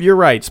dive bar. You're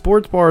right.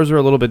 Sports bars are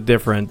a little bit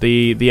different.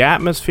 The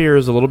atmosphere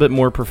is a little bit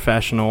more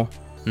professional.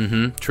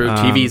 Mm-hmm. True.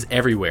 TVs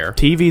everywhere.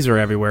 TVs are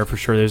everywhere for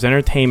sure. There's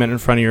entertainment in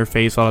front of your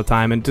face all the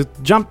time. And just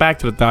jump back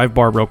to the dive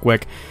bar real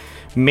quick.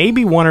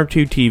 Maybe 1 or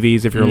 2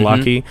 TVs if you're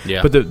lucky.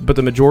 Yeah. But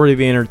the majority of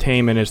the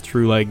entertainment is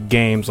through like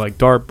games like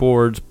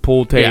dartboards,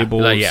 pool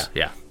tables.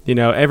 Yeah.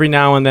 Every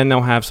now and then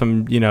they'll have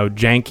some,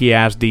 janky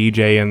ass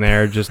DJ in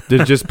there.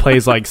 That just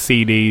plays like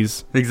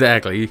CDs.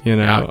 Exactly.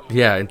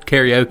 Yeah, and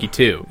karaoke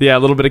too. Yeah, a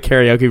little bit of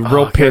karaoke.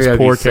 Real piss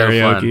poor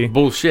karaoke. So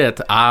bullshit.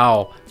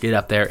 I'll get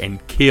up there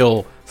and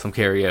kill some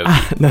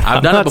karaoke. No,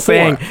 I've done it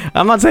before.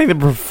 I'm not saying the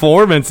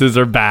performances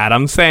are bad.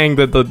 I'm saying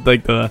that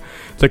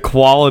the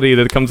quality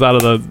that comes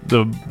out of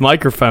the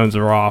microphones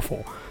are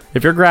awful.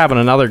 If you're grabbing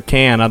another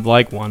can, I'd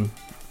like one.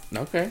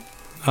 Okay.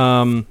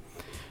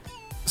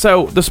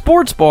 So the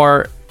sports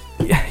bar,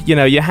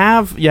 you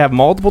have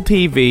multiple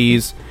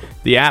TVs.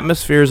 The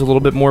atmosphere is a little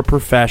bit more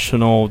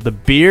professional. The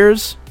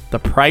beers, the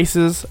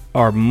prices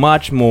are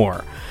much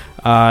more.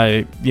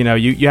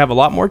 You have a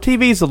lot more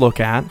TVs to look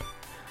at.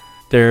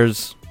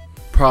 There's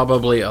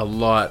probably a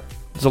lot.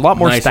 There's a lot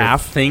more nicer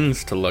staff.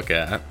 Things to look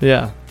at.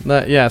 Yeah,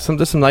 there's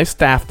some nice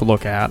staff to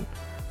look at,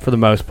 for the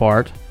most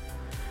part.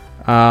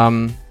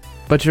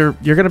 But you're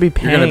going to be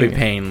paying. You're going to be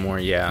paying more,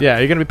 yeah. Yeah,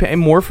 you're going to be paying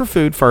more for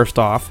food first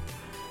off,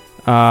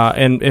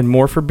 and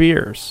more for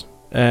beers,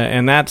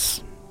 and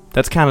that's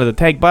kind of the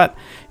take. But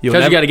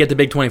because you got to get the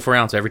big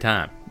 24-ounce every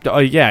time. Oh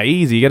yeah,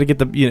 easy. You got to get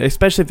the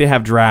especially if they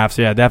have drafts.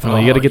 Yeah,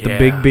 definitely. You got to get the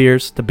big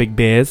beers, the big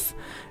beers,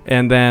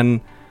 and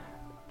then.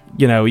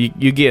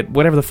 You get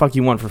whatever the fuck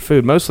you want for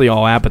food, mostly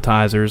all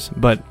appetizers,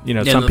 but,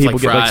 some people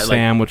get like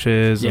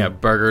sandwiches.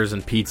 Burgers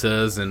and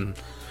pizzas and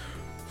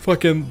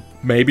fucking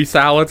maybe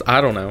salads. I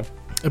don't know.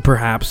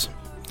 Perhaps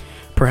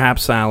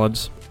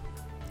salads.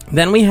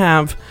 Then we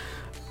have,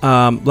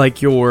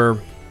 like your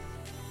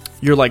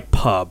your like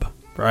pub,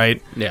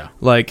 right? Yeah.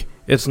 Like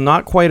it's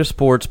not quite a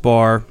sports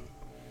bar,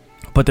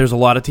 but there's a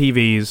lot of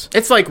TVs.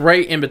 It's like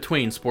right in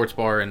between sports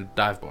bar and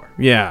dive bar.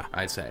 Yeah.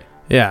 I'd say.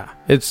 Yeah.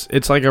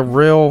 It's like a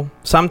real,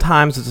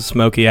 sometimes it's a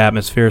smoky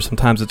atmosphere,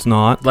 sometimes it's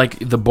not.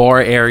 Like the bar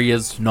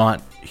area's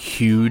not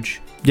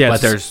huge, Yes.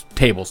 but there's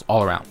tables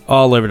all around.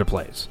 All over the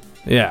place.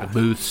 Yeah.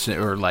 Booths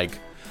or like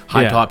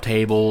high top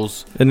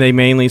tables. And they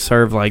mainly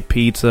serve like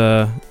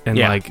pizza and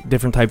like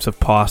different types of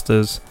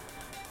pastas.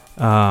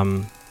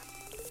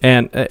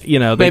 And you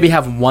know, Maybe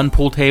have one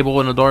pool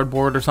table and a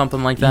dartboard or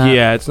something like that.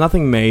 Yeah, it's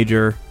nothing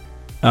major.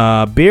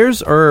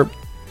 Beers are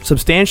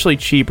substantially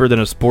cheaper than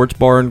a sports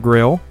bar and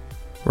grill,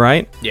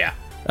 right? Yeah.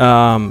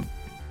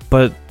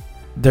 But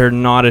they're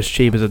not as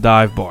cheap as a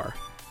dive bar.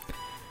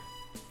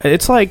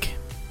 It's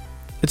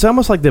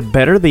almost like the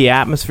better the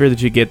atmosphere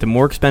that you get, the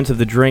more expensive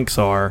the drinks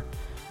are.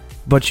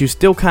 But you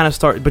still kind of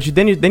start. But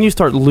then you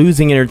start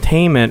losing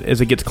entertainment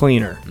as it gets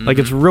cleaner. Mm-hmm. Like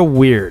it's real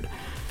weird.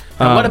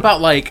 Now, what about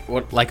like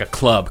a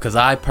club? Because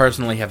I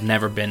personally have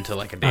never been to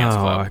like a dance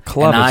club,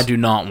 and I do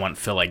not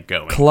feel like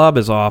going. Club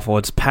is awful.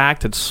 It's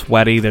packed. It's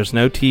sweaty. There's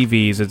no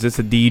TVs. It's just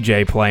a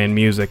DJ playing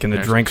music, and the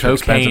drinks are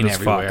expensive as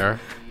fuck.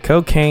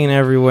 Cocaine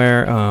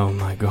everywhere. Oh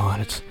my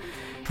god,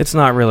 it's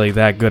not really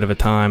that good of a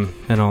time.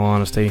 In all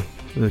honesty,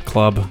 the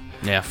club.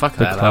 Yeah, fuck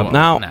the that. Club.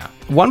 Now,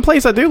 one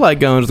place I do like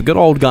going is the good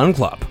old gun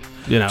club.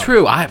 You know,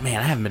 true. I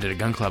haven't been to a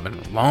gun club in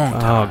a long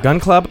time. Gun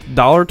club,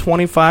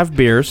 $1.25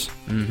 beers.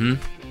 Mm-hmm.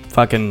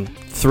 Fucking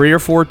 3 or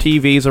 4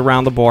 TVs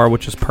around the bar,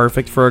 which is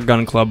perfect for a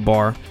gun club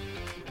bar.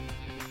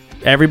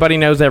 Everybody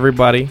knows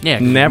everybody. Yeah,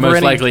 never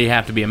most likely you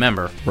have to be a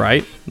member.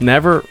 Right?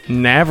 Never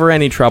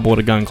any trouble at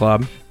a gun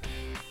club.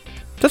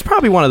 That's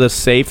probably one of the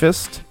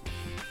safest.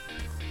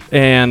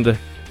 And...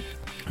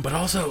 But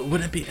also,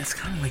 wouldn't it be... It's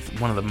kind of like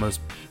one of the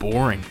most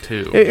boring,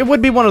 too. It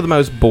would be one of the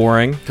most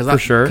boring, for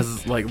sure.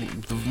 Because, like,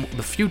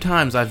 the few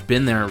times I've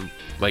been there,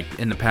 like,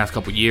 in the past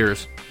couple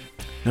years...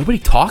 Nobody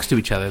talks to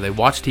each other. They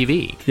watch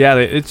TV. Yeah,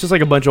 it's just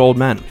like a bunch of old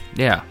men.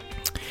 Yeah.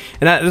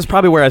 And that's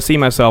probably where I see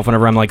myself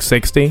whenever I'm like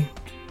 60.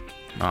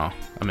 Oh,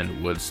 I'm in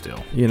the woods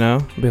still. You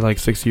know? Be like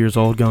 60 years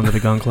old going to the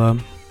gun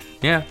club.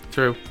 Yeah,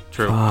 true.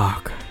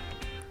 Fuck.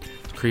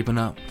 It's creeping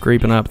up.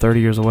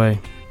 30 years away.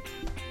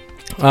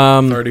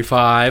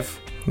 35.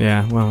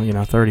 Yeah,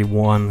 well,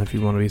 31 if you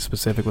want to be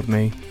specific with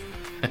me.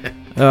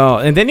 Oh,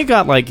 and then you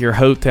got like your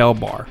hotel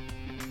bar.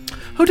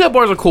 Hotel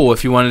bars are cool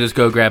if you want to just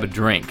go grab a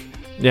drink.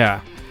 Yeah.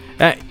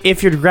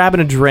 If you're grabbing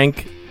a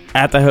drink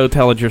at the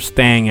hotel that you're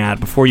staying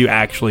at before you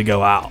actually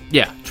go out.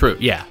 Yeah, true.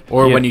 Yeah,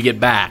 or when you get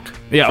back.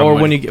 Yeah, or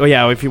when you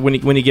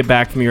get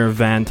back from your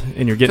event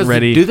and you're getting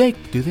ready. Do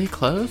they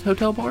close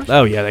hotel bars?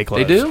 Oh yeah, they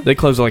close. They do? They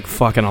close at like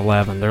fucking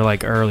 11. They're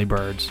like early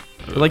birds.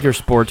 They're like your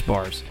sports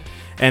bars.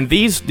 And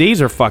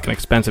these are fucking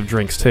expensive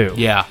drinks too.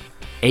 Yeah,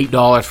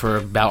 $8 for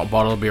a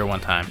bottle of beer one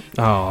time.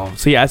 Oh,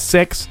 so yeah,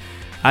 6.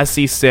 I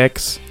see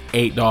 6.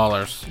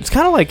 $8. It's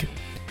kind of like.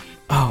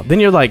 Oh, then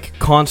you're like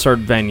concert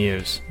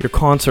venues. Your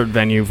concert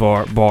venue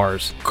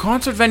bars.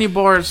 Concert venue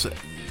bars,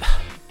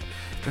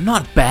 they're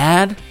not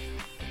bad,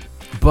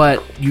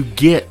 but you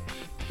get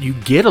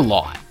a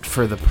lot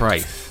for the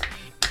price.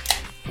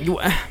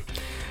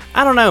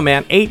 I don't know,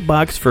 man.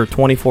 $8 for a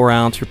 24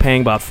 ounce. You're paying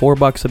about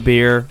 $4 a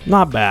beer.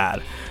 Not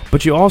bad.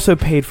 But you also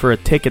paid for a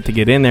ticket to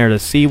get in there to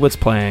see what's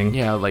playing.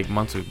 Yeah, like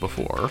months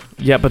before.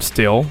 Yeah, but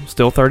still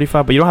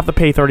 $35. But you don't have to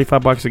pay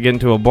 $35 to get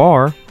into a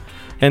bar.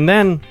 And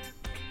then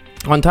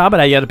on top of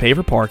that, you had to pay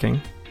for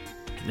parking.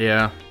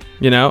 Yeah.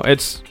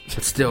 It's...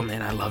 But still,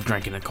 man, I love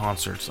drinking at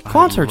concerts.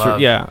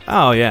 Yeah.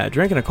 Oh, yeah.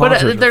 Drinking at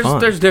concerts But are fun.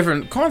 there's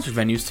different concert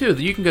venues, too.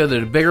 You can go to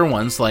the bigger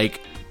ones,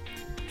 like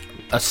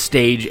a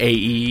Stage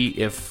AE,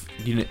 if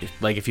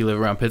you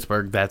live around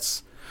Pittsburgh,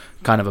 that's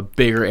kind of a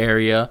bigger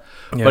area.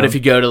 Yeah. But if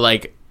you go to,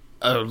 like,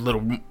 a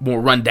little more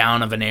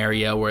rundown of an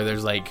area where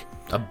there's, like,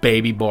 a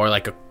baby bar,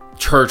 like a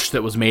church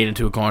that was made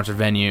into a concert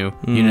venue,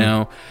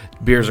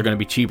 beers are going to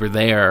be cheaper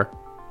there.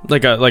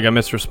 Like a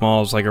Mr.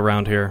 Smalls, like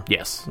around here.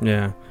 Yes.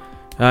 Yeah.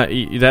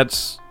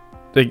 That's,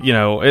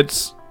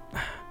 it's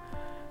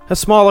a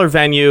smaller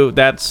venue.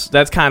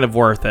 That's kind of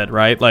worth it,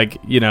 right? Like,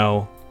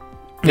 are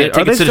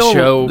they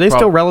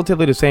still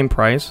relatively the same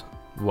price?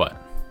 What?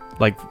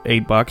 Like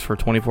 $8 for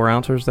 24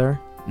 ounces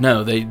there?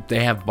 No, they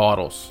have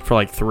bottles for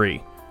like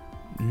 3.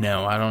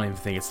 No, I don't even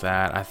think it's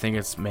that. I think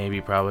it's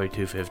probably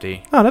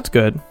 $2.50. Oh, that's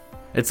good.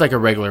 It's like a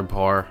regular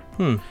bar.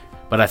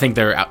 But I think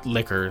their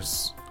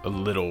liquor's a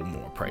little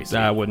more pricey.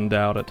 I wouldn't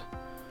doubt it.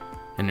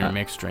 And your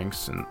mixed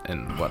drinks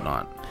and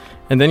whatnot.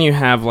 And then you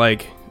have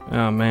like,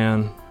 oh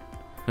man,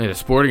 the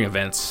sporting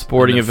events.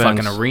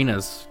 Fucking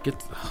arenas. Get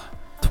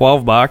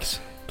 $12.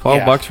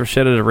 $12 for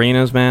shit at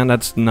arenas, man.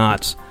 That's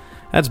nuts.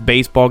 That's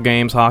baseball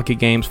games, hockey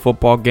games,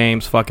 football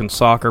games, fucking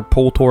soccer,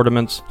 pool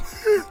tournaments.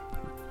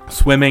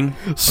 Swimming,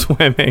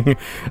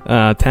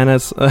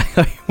 tennis.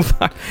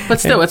 But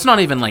still, it's not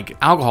even like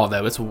alcohol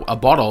though. It's a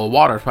bottle of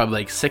water is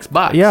probably like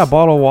 $6. Yeah, a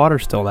bottle of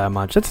water's still that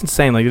much. That's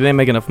insane. Like they didn't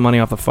make enough money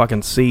off the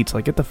fucking seats.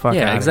 Like get the fuck out of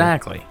here. Yeah,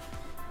 exactly.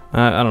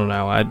 I don't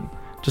know.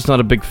 Just not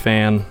a big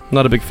fan.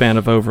 Not a big fan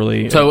of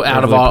overly. So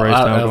out of overly all,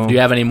 priced alcohol. do you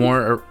have any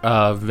more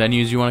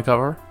venues you want to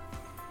cover?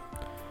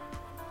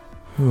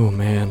 Oh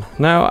man,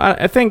 no.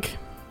 I think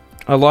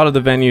a lot of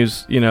the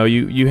venues,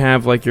 you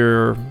have like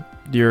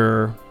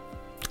your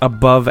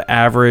above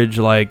average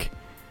like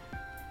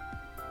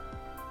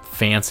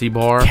Fancy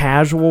bar,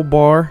 casual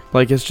bar.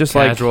 Like it's just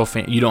casual.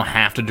 You don't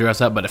have to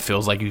dress up, but it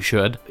feels like you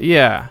should.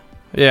 Yeah.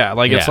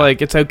 It's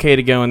like it's okay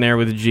to go in there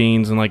with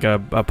jeans and like a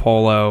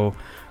polo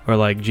or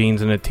like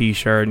jeans and a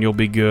t-shirt, and you'll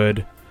be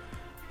good.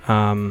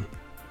 But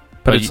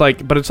it's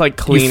like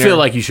cleaner. You feel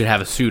like you should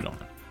have a suit on.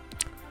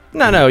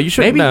 No, you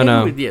shouldn't.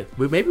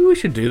 Maybe we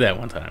should do that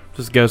one time.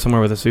 Just go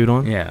somewhere with a suit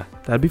on. Yeah,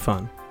 that'd be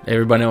fun.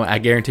 Everybody know. I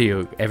guarantee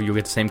you'll get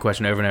the same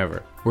question over and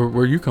over. Where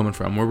are you coming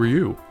from? Where were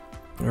you?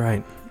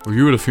 Right. Were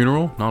you at a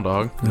funeral? No,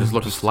 dog. You're just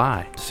looking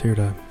sly. Just here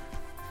to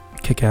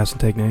kick ass and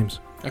take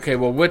names. Okay,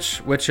 well,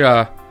 which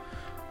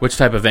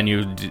type of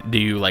venue do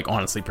you like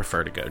honestly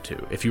prefer to go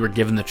to? If you were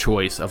given the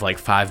choice of like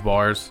 5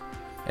 bars,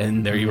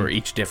 and you were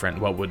each different,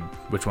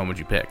 which one would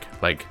you pick?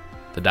 Like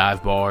the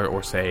dive bar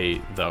or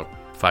say the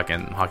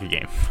fucking hockey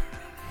game?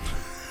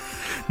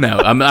 No,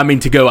 I mean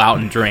to go out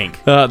and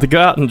drink. To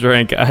go out and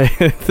drink,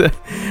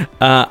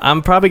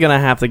 I'm probably gonna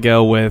have to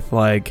go with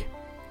a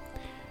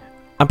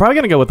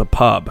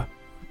pub.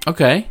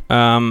 Okay.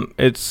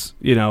 It's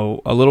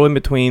a little in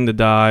between the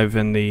dive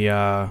and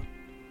the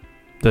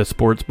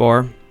sports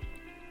bar.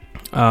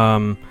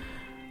 But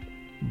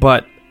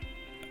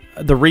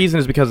the reason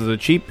is because of the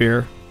cheap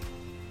beer.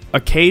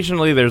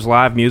 Occasionally there's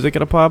live music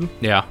at a pub.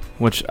 Yeah.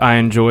 Which I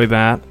enjoy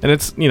that. And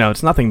it's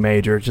nothing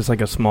major. It's just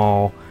like a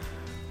small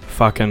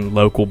fucking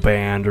local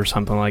band or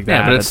something like that.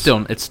 Yeah, but it's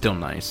still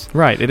nice.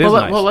 Right, it is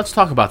nice. Well, let's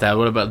talk about that.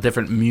 What about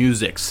different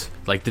musics?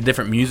 Like the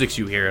different musics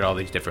you hear at all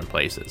these different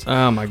places.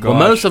 Oh my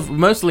gosh. Well,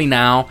 mostly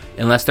now,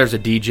 unless there's a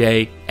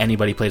DJ,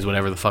 anybody plays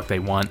whatever the fuck they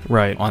want.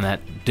 Right. On that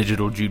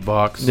digital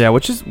jukebox. Yeah,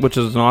 which is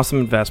an awesome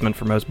investment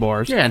for most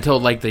bars. Yeah, until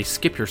like they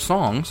skip your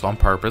songs on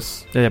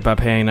purpose. Yeah, by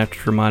paying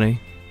extra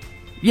money.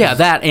 Yeah,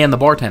 that and the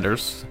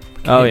bartenders.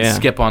 Oh yeah.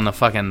 Skip on the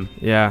fucking.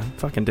 Yeah,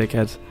 fucking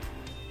dickheads.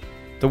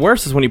 The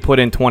worst is when you put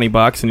in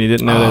 $20 and you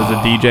didn't know there was a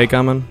DJ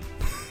coming.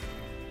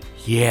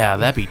 Yeah,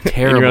 that'd be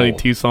terrible. You're only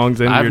 2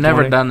 songs in. I've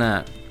never done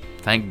that.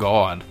 Thank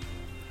God.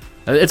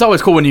 It's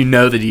always cool when you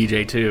know the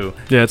DJ too.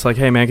 Yeah, it's like,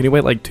 hey man, can you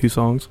wait like 2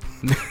 songs?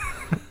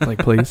 Like,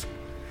 please.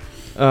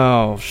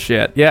 Oh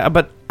shit. Yeah,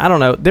 but I don't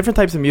know. Different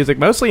types of music,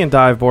 mostly in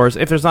dive bars.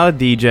 If there's not a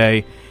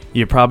DJ,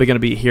 you're probably going to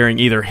be hearing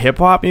either hip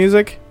hop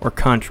music or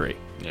country.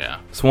 Yeah.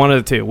 It's one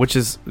of the two, which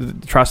is,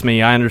 trust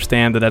me, I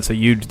understand that that's a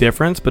huge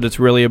difference, but it's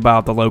really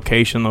about the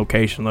location of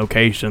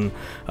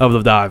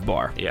the dive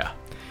bar. Yeah.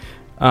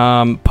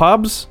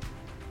 Pubs,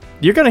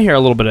 you're going to hear a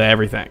little bit of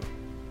everything.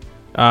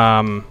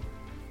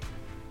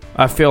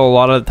 I feel a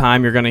lot of the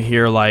time you're going to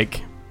hear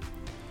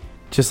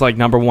just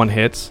number 1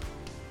 hits.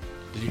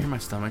 Did you hear my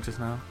stomach just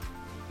now?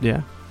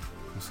 Yeah.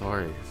 I'm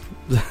sorry.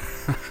 It's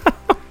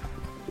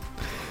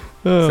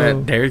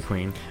that Dairy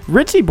Queen.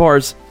 Ritzy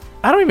bars,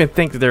 I don't even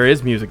think that there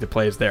is music that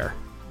plays there.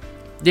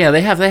 Yeah,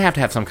 they have to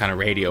have some kind of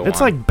radio. It's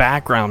like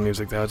background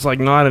music though. It's like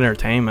not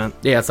entertainment.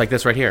 Yeah, it's like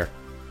this right here.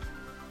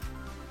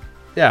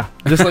 Yeah,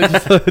 just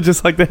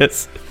like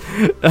this.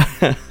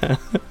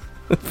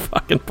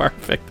 Fucking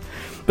perfect.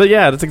 But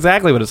yeah, that's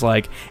exactly what it's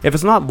like. If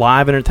it's not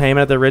live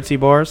entertainment at the Ritzy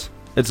bars,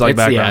 it's like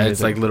background music.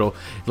 It's like little,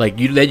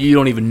 you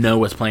don't even know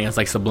what's playing. It's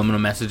like subliminal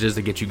messages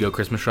that get you go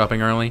Christmas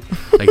shopping early.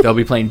 Like they'll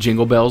be playing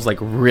Jingle Bells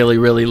really,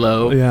 really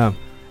low. Yeah.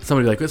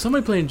 Somebody like, is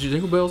somebody playing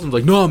Jingle Bells? I'm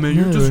like, no, man,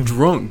 you're just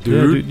drunk, dude.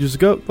 Yeah, dude. Just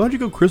go. Why don't you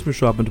go Christmas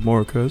shopping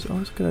tomorrow, cuz? Oh,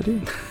 that's a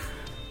good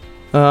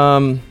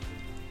idea.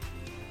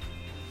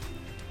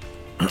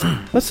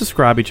 Let's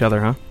describe each other,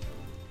 huh?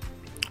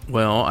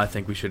 Well, I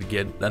think we should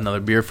get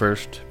another beer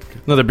first.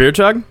 Another beer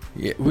chug?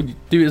 Yeah.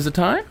 Is it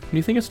time? Do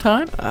you think it's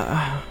time?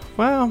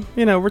 Well,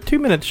 we're 2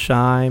 minutes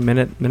shy,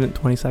 minute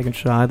 20 seconds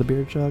shy of the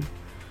beer chug.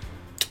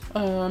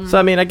 So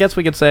I mean, I guess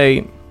we could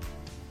say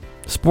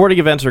sporting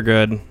events are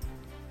good.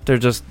 They're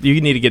just,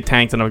 you need to get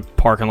tanked in a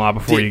parking lot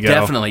before you go.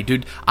 Definitely,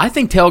 dude. I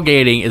think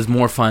tailgating is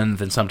more fun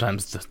than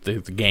sometimes the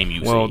game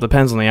you see. Well, it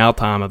depends on the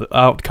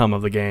outcome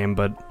of the game,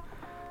 but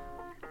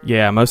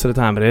yeah, most of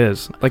the time it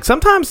is. Like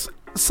sometimes,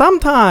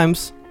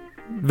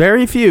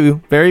 very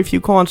few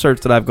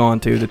concerts that I've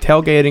gone to, the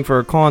tailgating for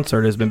a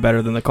concert has been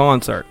better than the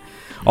concert.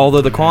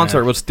 Although the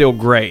concert was still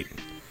great.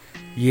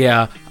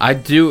 Yeah,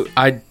 I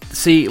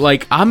see,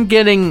 I'm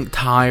getting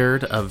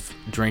tired of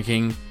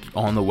drinking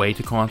on the way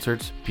to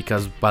concerts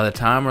because by the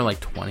time we're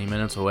 20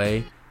 minutes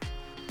away,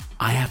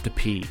 I have to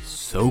pee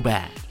so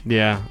bad.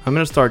 Yeah, I'm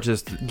gonna start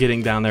just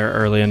getting down there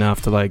early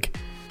enough to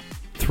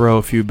throw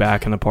a few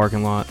back in the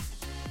parking lot.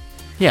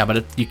 Yeah,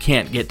 but you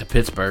can't get to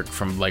Pittsburgh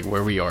from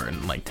where we are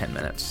in 10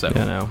 minutes. So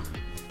yeah, no,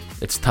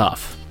 it's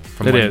tough.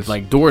 It is.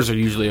 Doors are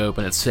usually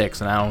open at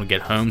 6, and I don't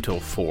get home till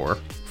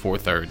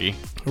 4:30.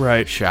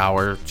 Right.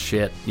 Shower,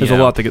 shit. There's a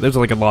lot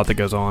that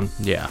goes on.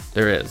 Yeah,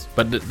 there is.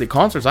 But the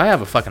concerts, I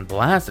have a fucking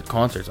blast at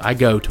concerts. I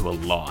go to a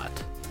lot.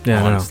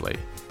 Yeah, honestly.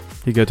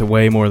 You go to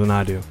way more than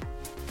I do.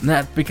 And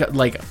that because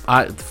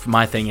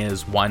my thing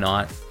is, why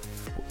not?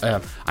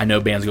 I know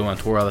bands go on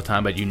tour all the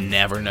time, but you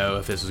never know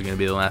if this is going to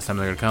be the last time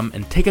they're going to come.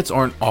 And tickets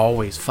aren't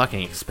always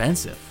fucking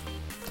expensive.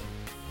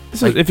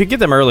 So if you get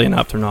them early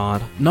enough, they're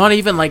not. Not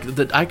even like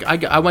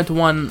I went to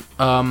one.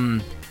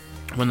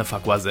 When the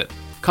fuck was it?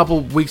 A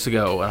couple weeks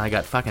ago, and I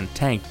got fucking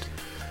tanked.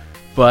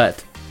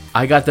 But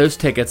I got those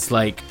tickets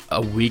like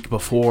a week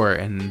before,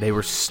 and they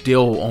were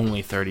still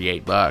only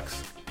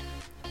 $38.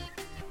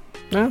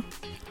 Yeah,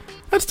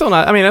 that's still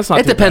not. I mean, that's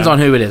not. It depends on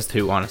who it is,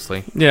 too.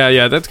 Honestly.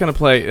 Yeah. That's gonna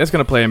play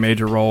a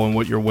major role in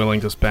what you're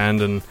willing to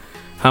spend and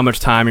how much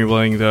time you're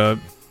willing to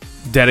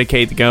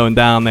dedicate to going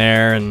down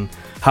there, and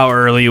how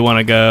early you want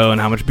to go,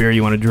 and how much beer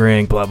you want to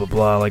drink. Blah blah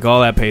blah. Like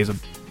all that plays a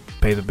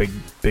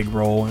big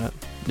role in it.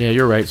 Yeah,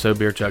 you're right. So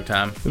beer chug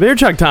time. Beer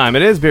chug time.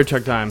 It is beer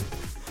chug time.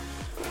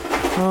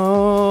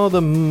 Oh, the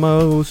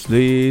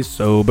mostly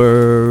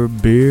sober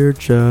beer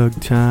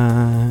chug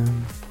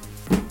time.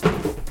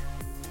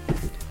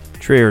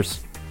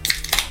 Cheers.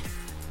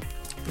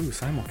 Ooh,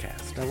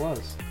 simulcast. That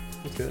was.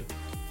 That's good.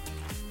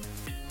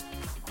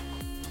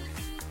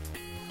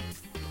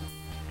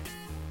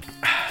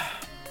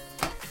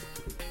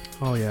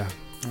 Oh, yeah.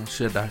 Oh,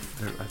 shit.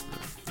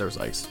 There's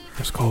ice.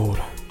 It's cold.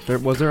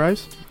 Was there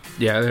ice?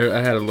 Yeah, I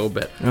had a little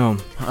bit. Oh.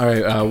 All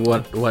right.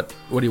 What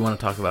do you want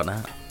to talk about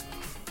now?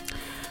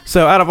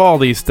 So, out of all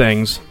these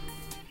things,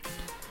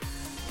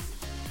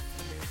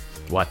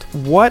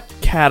 what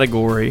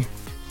category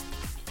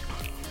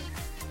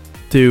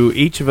do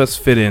each of us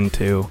fit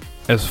into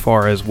as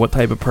far as what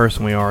type of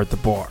person we are at the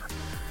bar?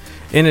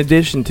 In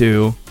addition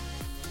to,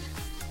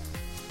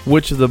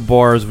 which of the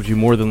bars would you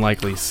more than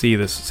likely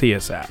see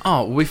us at?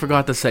 Oh, we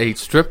forgot to say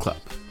strip club.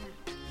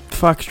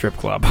 Fuck strip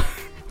club.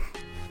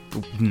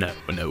 No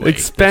way.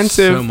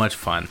 Expensive. It's so much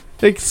fun.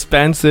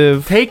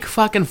 Expensive. Take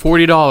fucking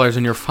 $40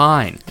 and you're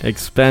fine.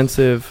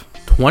 Expensive.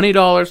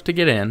 $20 to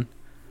get in.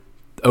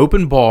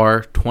 Open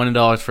bar.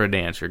 $20 for a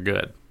dance. You're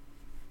good.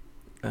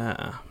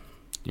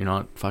 You're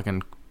not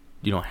fucking.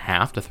 You don't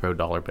have to throw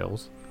dollar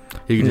bills.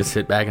 You can just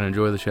sit back and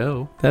enjoy the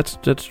show. That's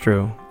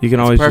true. You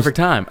can It's always perfect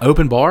time.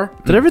 Open bar.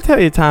 Did I ever tell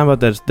you a time about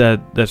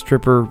that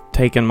stripper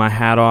taking my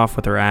hat off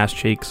with her ass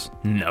cheeks?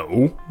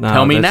 No.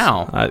 Tell me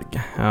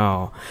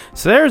now.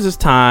 So there's this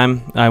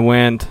time I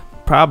went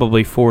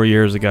probably 4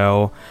 years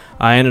ago.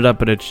 I ended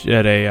up at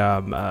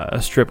a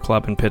strip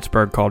club in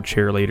Pittsburgh called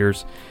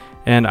Cheerleaders,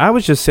 and I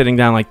was just sitting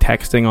down like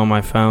texting on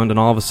my phone, and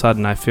all of a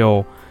sudden I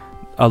feel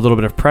a little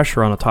bit of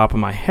pressure on the top of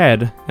my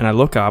head, and I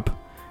look up.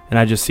 And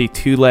I just see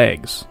two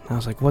legs. I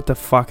was like, what the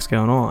fuck's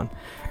going on?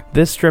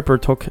 This stripper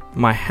took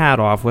my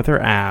hat off with her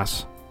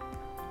ass,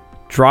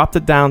 dropped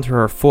it down to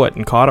her foot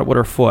and caught it with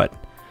her foot,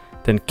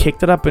 then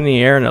kicked it up in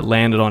the air and it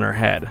landed on her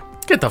head.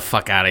 Get the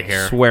fuck out of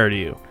here. Swear to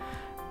you.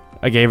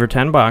 I gave her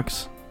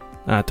 $10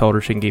 and I told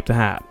her she can keep the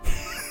hat.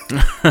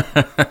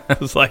 I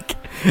was like,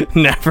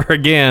 never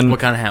again. What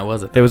kind of hat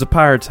was it? It was a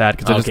Pirates hat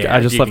because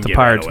I just left the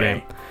Pirates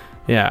game.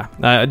 Yeah,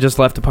 I just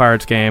left the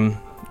Pirates game.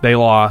 They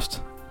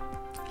lost.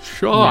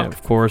 Shock. Yeah,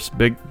 of course.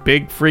 Big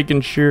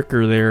freaking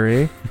shirker there,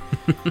 eh?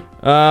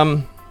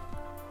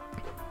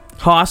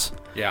 Haas?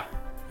 Yeah.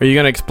 Are you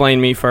going to explain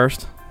me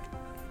first?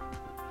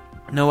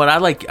 You know what?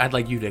 I'd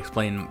like you to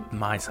explain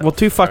myself. Well,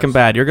 too first. fucking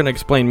bad. You're going to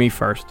explain me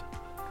first.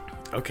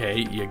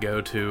 Okay, you go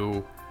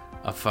to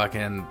a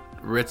fucking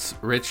rich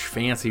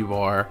fancy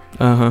bar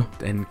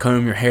and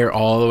comb your hair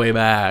all the way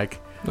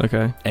back.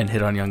 Okay. And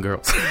hit on young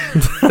girls.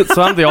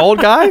 So I'm the old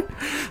guy?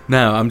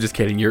 No, I'm just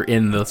kidding. You're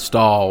in the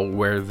stall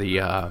where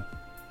the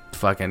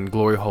fucking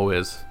glory hole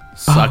is.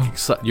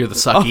 You're the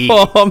sucky.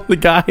 Oh, I'm the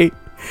guy.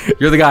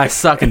 You're the guy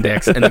sucking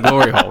dicks in the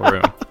glory hole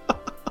room.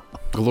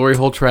 Glory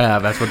hole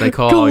Trav, that's what they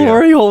call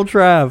glory you. hole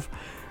Trav.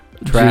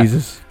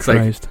 Jesus it's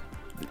Christ.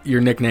 Like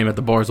your nickname at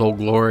the bar's Old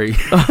Glory.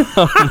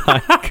 Oh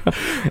my God.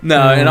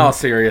 No, in all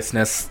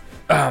seriousness,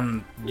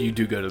 you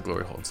do go to the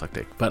glory hole and suck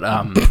dick. But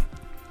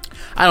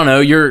I don't know,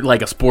 you're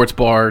like a sports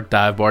bar,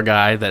 dive bar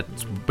guy.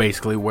 That's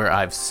basically where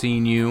I've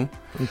seen you.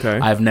 Okay.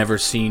 I've never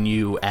seen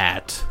you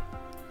at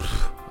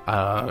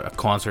a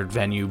concert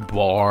venue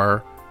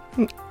bar.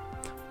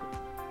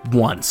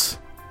 Once.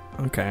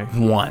 Okay.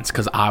 Once,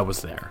 because I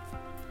was there.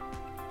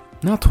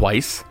 Not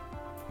twice.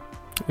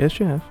 Yes,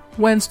 you have.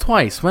 When's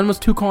twice? When was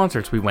 2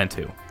 concerts we went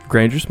to?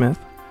 Granger Smith.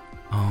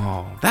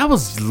 Oh, that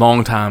was a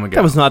long time ago.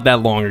 That was not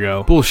that long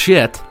ago.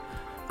 Bullshit.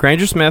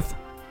 Granger Smith.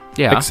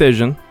 Yeah.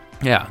 Excision.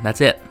 Yeah, that's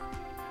it.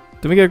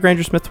 Did we go to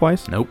Granger Smith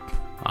twice? Nope.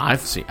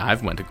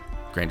 I've went to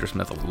Granger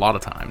Smith a lot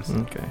of times.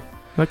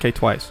 Okay,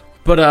 twice.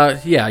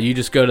 But yeah, you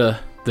just go to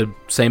the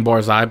same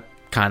bars I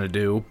kind of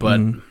do,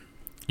 but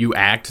you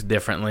act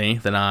differently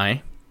than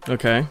I.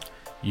 Okay.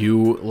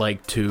 You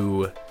like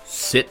to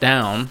sit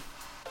down,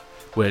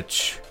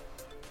 which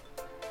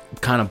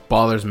kind of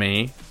bothers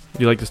me.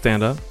 You like to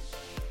stand up?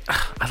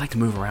 I like to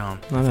move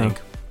around, I think.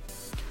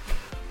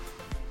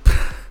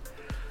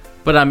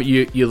 But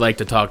you like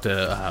to talk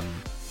to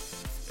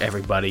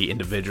everybody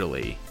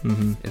individually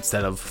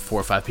instead of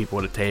 4 or 5 people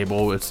at a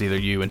table. It's either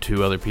you and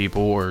 2 other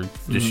people, or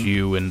just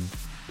you and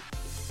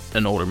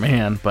an older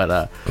man.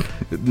 But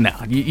no,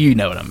 you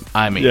know what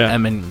I mean. Yeah. I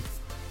mean,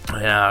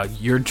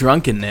 your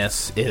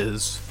drunkenness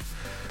is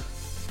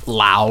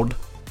loud,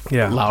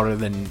 Yeah. louder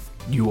than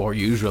you are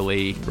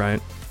usually.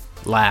 Right.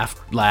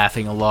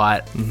 Laughing a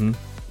lot,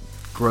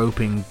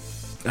 groping.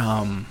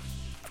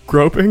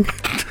 Groping?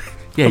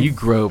 Yeah, you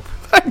grope.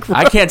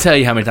 I can't tell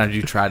you how many times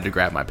you tried to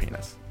grab my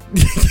penis.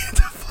 Get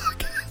the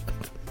fuck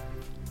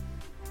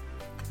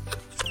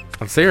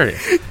I'm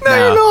serious. No,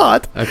 you're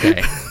not.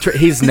 Okay.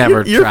 He's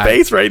never Your tried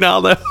face right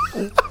now, though.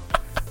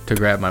 to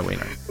grab my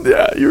wiener.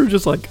 Yeah, you were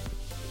just like,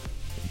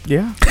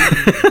 yeah.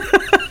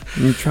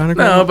 You're trying to grab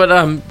No, it?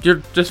 but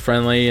you're just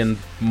friendly and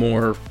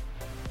more.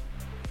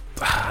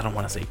 I don't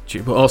want to say.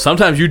 Oh,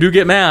 sometimes you do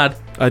get mad.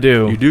 I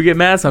do. You do get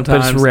mad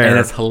sometimes, But it's rare. and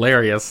it's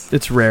hilarious.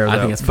 It's rare, though. I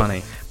think it's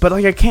funny. But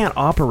like, I can't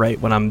operate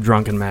when I'm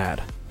drunk and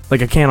mad.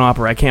 Like, I can't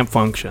operate. I can't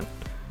function.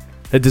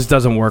 It just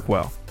doesn't work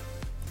well.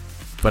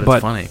 But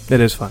it's funny. It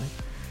is funny.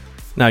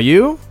 Now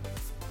you're a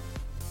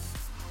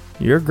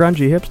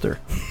grungy hipster.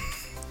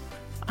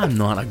 I'm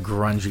not a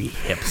grungy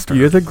hipster.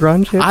 You're the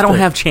grunge hipster. I don't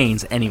have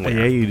chains anywhere.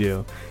 Yeah, you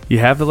do. You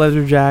have the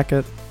leather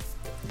jacket.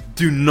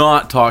 Do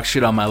not talk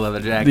shit on my leather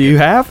jacket. Do you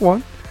have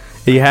one?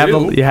 You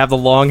have the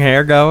long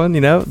hair going.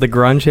 You know, the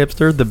grunge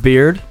hipster, the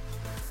beard.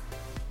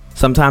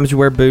 Sometimes you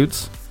wear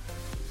boots.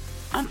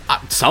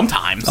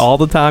 Sometimes. All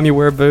the time you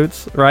wear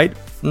boots, right?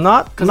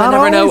 Not because I never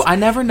always. know. I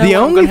never know. The when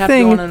I'm only gonna have to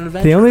thing, go on an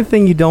adventure. the only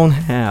thing you don't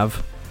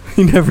have,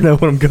 you never know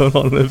when I'm going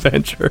on an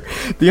adventure.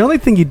 The only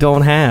thing you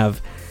don't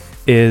have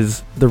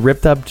is the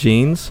ripped up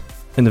jeans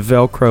and the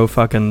Velcro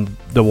fucking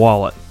the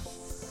wallet.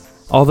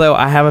 Although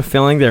I have a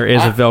feeling there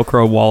is a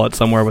Velcro wallet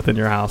somewhere within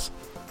your house.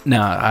 No,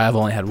 I've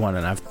only had one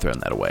and I've thrown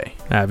that away.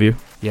 Have you?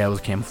 Yeah, it was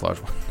a camouflage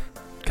one.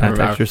 Can I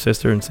text your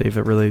sister and see if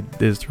it really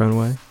is thrown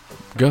away?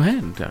 Go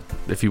ahead,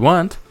 if you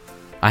want.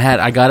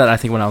 I got it. I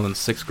think when I was in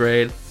 6th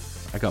grade,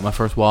 I got my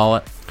first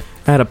wallet.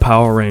 I had a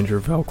Power Ranger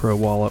Velcro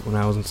wallet when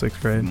I was in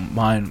 6th grade.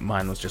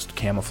 Mine was just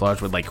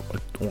camouflage with like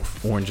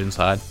orange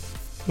inside.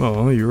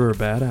 Oh, you were a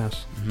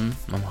badass. I'm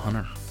a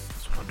hunter.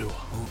 That's what I do.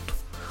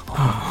 A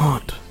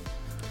hunt.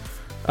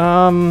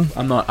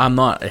 I'm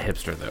not a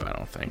hipster though. I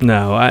don't think.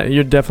 No,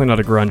 you're definitely not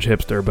a grunge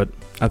hipster. But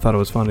I thought it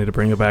was funny to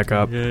bring it back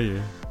up. Yeah.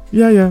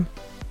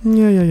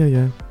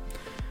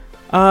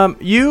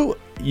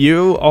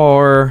 You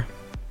are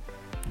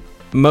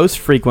most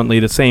frequently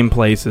the same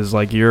places.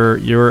 Like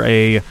you're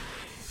a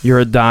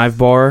dive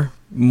bar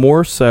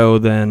more so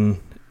than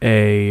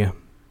a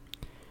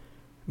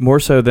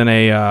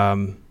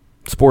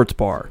sports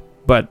bar.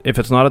 But if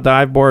it's not a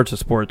dive bar, it's a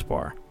sports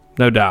bar,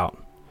 no doubt.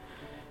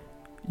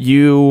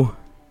 You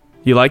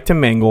like to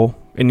mingle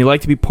and you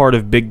like to be part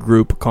of big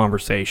group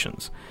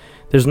conversations.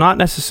 There's not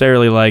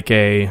necessarily like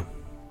a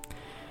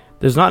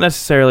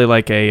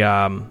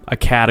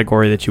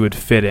category that you would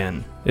fit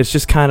in. It's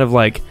just kind of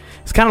like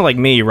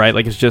me, right?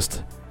 Like it's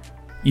just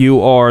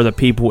you are the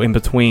people in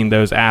between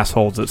those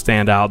assholes that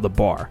stand out at the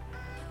bar,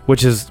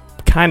 which is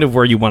kind of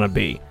where you want to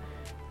be.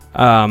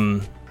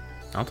 I'll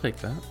take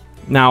that.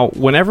 Now,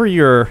 whenever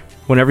you're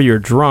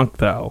drunk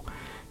though,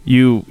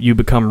 you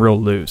become real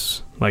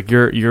loose. Like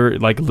you're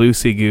like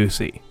loosey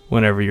goosey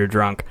whenever you're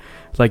drunk.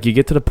 It's like you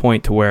get to the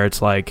point to where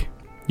it's like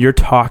you're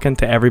talking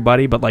to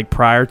everybody, but like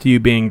prior to you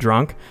being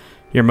drunk,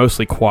 you're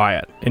mostly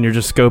quiet and you're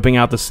just scoping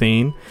out the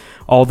scene.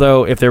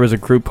 Although if there was a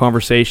group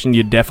conversation,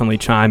 you'd definitely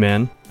chime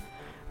in.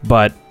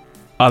 But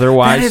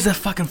otherwise, that is a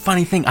fucking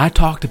funny thing. I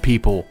talk to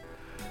people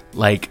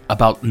like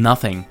about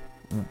nothing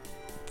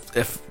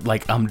if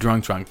like I'm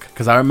drunk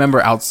because I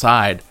remember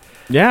outside.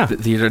 Yeah,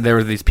 there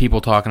were these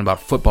people talking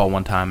about football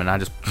one time, and I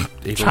just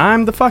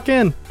chime the fuck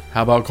in.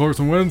 How about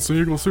Carson Wentz, the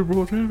Eagles Super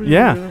Bowl champion?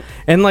 Yeah,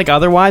 and like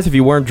otherwise, if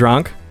you weren't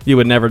drunk, you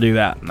would never do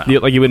that. No.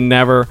 You would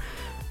never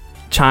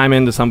chime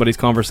into somebody's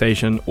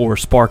conversation or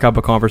spark up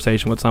a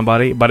conversation with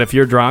somebody. But if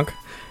you're drunk,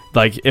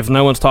 like if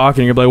no one's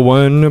talking, you're like,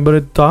 "Why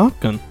nobody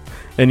talking?"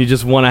 And you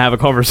just want to have a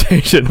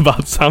conversation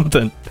about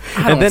something.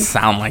 I don't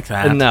sound like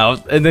that.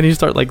 No, and then you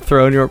start like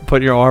putting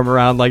your arm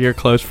around like your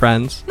close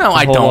friends. No,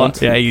 I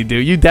don't. Yeah, you do.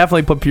 You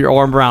definitely put your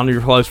arm around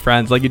your close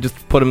friends. Like you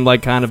just put them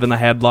like kind of in the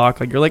headlock.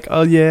 Like you're like,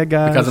 "Oh yeah,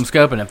 guys." Because I'm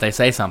scoping. If they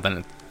say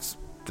something,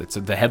 it's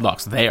the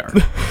headlock's there.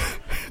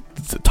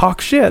 Talk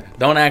shit.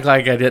 Don't act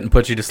like I didn't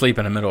put you to sleep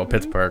in the middle of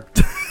Pittsburgh.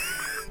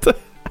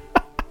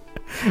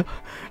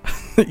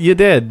 You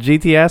did.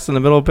 GTS in the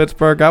middle of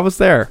Pittsburgh. I was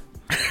there.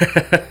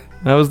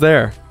 I was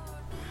there.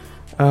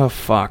 Oh,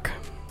 fuck.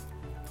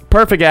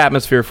 Perfect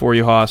atmosphere for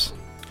you, Hoss.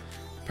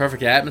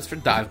 Perfect atmosphere,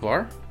 dive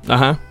bar.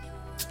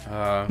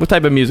 Uh-huh. What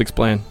type of music's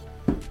playing?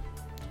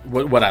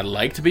 What I'd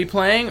like to be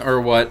playing,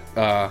 or what?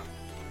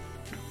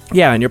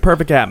 Yeah, in your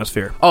perfect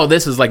atmosphere. Oh,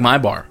 this is like my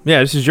bar. Yeah,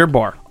 this is your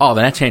bar. Oh,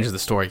 then that changes the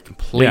story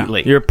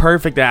completely. Yeah, your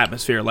perfect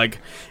atmosphere. Like,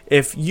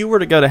 if you were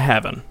to go to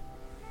heaven...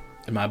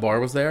 And my bar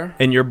was there?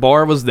 And your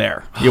bar was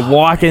there. You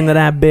walk into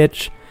that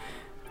bitch,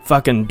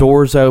 fucking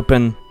doors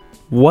open.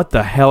 What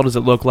the hell does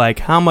it look like?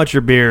 How much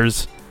are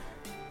beers?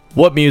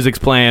 What music's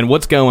playing?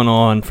 What's going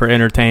on for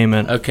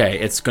entertainment? Okay,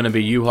 it's going to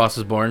be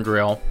U-Haus's Bar and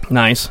Grill.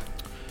 Nice.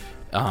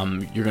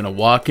 You're going to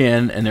walk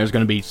in, and there's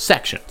going to be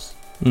sections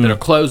that are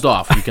closed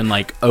off. You can,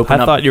 like, open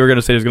up. I thought you were going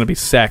to say there's going to be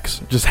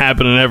sex just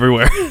happening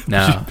everywhere.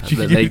 No.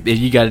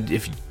 You got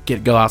to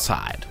go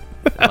outside.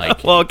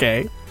 Like, Well,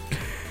 okay.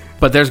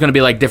 but there's going to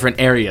be like different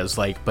areas,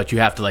 like, but you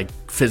have to like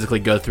physically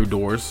go through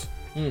doors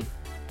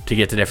to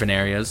get to different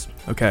areas.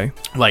 Okay.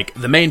 Like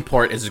the main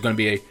part is going to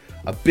be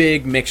a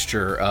big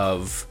mixture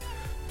of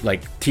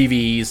like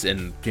TVs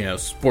and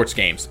sports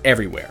games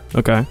everywhere.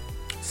 Okay.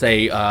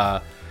 Say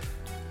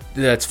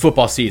that's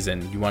football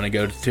season. You want to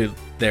go to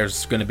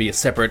there's going to be a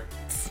separate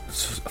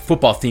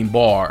football themed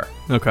bar.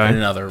 Okay.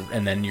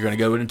 And then you're going to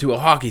go into a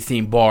hockey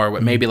themed bar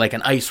with maybe like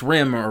an ice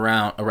rim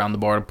around the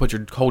bar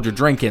to hold your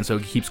drink in so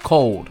it keeps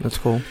cold. That's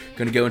cool.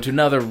 Going to go into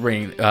another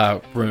room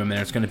and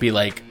it's going to be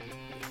like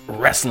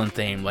wrestling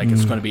themed, like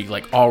it's going to be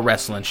like all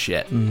wrestling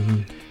shit.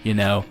 And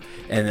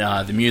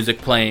the music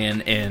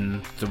playing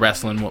in the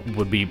wrestling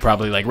would be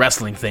probably like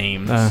wrestling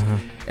themes,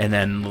 and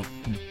then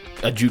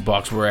a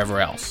jukebox wherever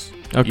else.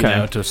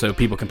 Okay. So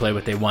people can play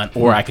what they want,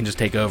 or I can just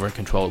take over and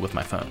control it with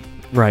my phone.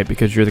 Right,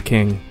 because you're the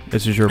king.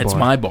 This is your bar. It's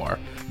my bar.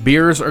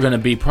 Beers are going to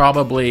be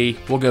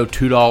we'll go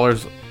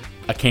 $2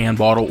 a can,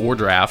 bottle, or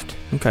draft.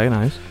 Okay,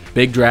 nice.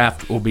 Big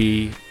draft will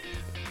be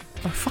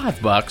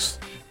 $5,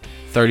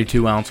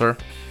 32 ouncer.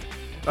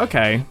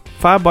 Okay,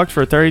 $5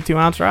 for a 32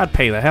 ouncer. I'd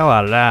pay the hell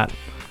out of that.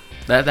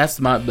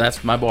 That's my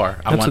bar.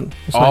 I want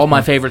that's all nice my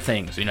bar. favorite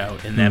things, in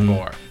that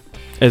bar.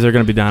 Is there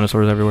going to be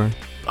dinosaurs everywhere?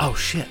 Oh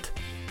shit!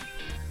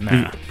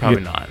 Nah,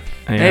 probably not.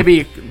 Yeah.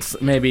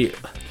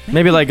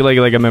 Maybe like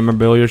a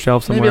memorabilia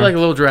shelf somewhere. maybe like a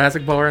little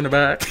Jurassic bar in the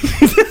back.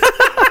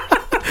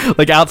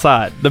 like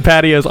outside. The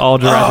patio's all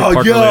Jurassic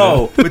Park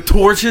related. with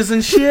torches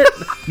and shit.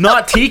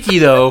 Not tiki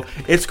though.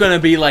 It's gonna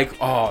be like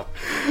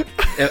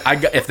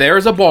if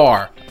there's a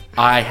bar,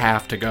 I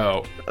have to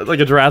go. Like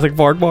a Jurassic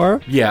Park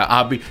bar? Yeah,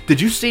 I'll be.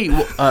 Did you see?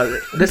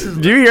 This is.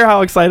 Do you hear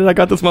how excited I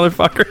got this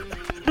motherfucker?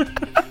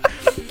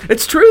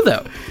 It's true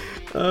though.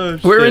 Oh,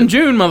 We're in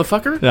June,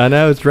 motherfucker. I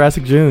know, it's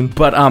Jurassic June.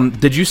 But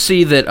did you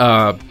see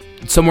that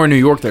somewhere in New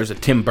York there's a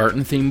Tim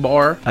Burton themed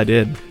bar? I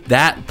did.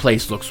 That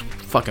place looks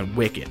fucking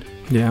wicked.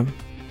 Yeah.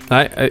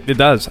 It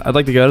does. I'd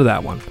like to go to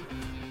that one.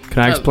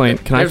 Can I explain?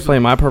 Can I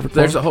explain my perfect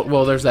bar?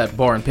 There's that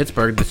bar in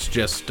Pittsburgh that's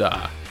just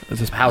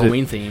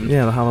Halloween themed.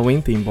 Yeah, the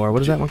Halloween themed bar.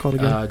 What is that one called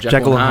again?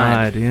 Jekyll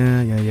and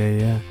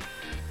Hyde.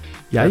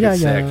 Yeah.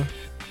 Sick.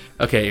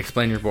 Okay,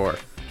 explain your bar.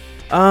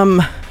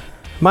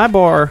 My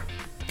bar.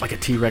 Like a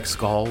T-Rex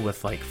skull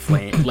with like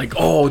flame. Like,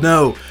 oh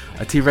no,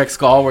 a T-Rex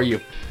skull where you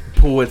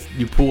pull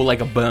like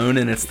a bone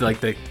and it's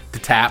like the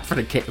tap for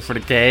the keg.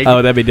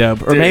 Oh, that'd be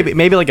dope. Or Dude.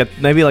 maybe like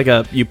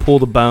a you pull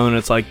the bone and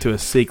it's like to a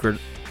secret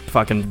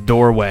fucking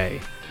doorway.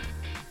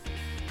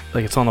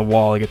 Like it's on the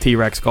wall, like a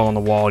T-Rex skull on the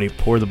wall, and you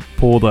pull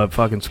the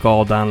fucking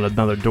skull down at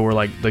another door,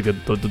 like the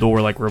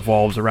door like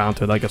revolves around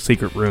to like a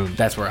secret room.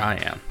 That's where I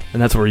am.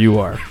 And that's where you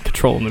are,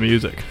 controlling the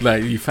music.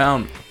 Like you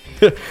found.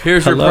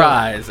 Here's your Hello.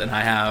 prize, and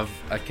I have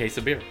a case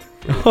of beer.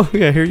 Oh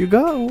yeah, here you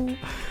go.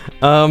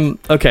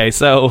 Okay,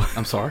 so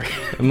I'm sorry.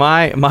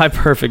 my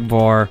perfect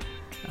bar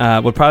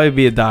would probably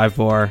be a dive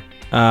bar.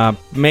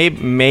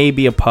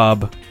 Maybe a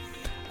pub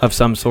of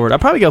some sort. I'd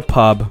probably go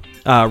pub.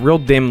 Real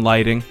dim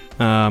lighting.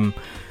 There's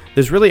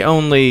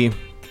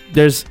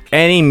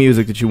any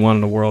music that you want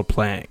in the world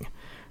playing.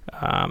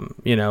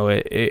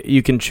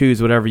 You can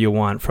choose whatever you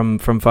want, from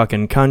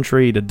fucking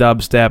country to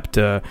dubstep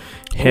to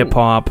hip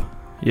hop.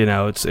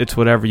 It's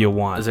whatever you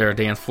want. Is there a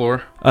dance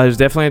floor? There's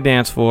definitely a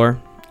dance floor.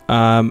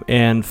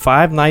 And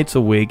 5 nights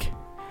a week,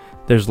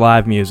 there's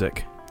live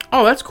music.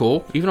 Oh, that's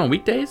cool. Even on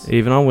weekdays?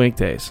 Even on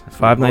weekdays.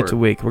 5 nights a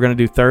week. We're going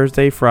to do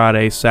Thursday,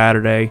 Friday,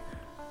 Saturday,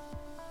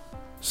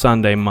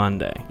 Sunday,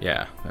 Monday.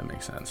 Yeah, that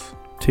makes sense.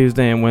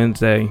 Tuesday and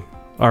Wednesday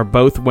are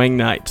both wing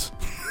nights.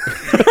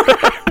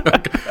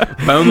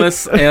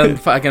 Boneless and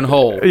fucking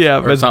whole.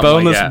 Yeah, it's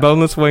boneless, like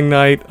boneless wing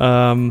night.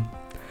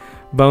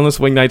 Boneless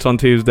wing nights on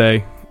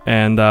Tuesday,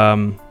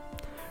 and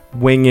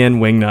wing in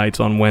wing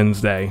nights on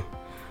Wednesday,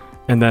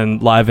 and then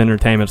live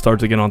entertainment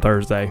starts again on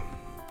Thursday.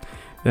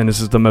 And this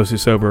is the Mostly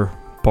Sober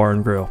Bar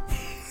and Grill.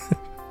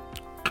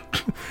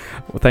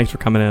 Well, thanks for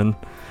coming in.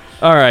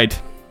 All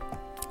right.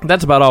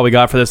 That's about all we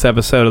got for this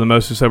episode of the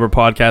Mostly Sober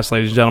Podcast,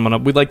 ladies and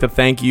gentlemen. We'd like to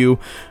thank you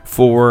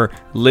for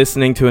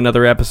listening to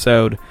another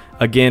episode.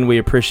 Again, we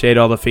appreciate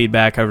all the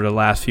feedback over the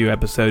last few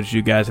episodes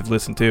you guys have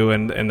listened to,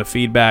 and the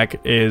feedback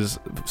is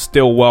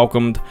still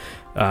welcomed.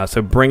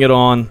 So bring it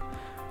on.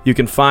 You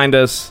can find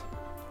us.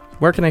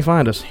 Where can they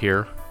find us?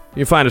 Here. You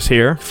can find us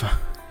here.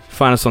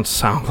 Find us on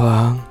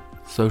SoundCloud.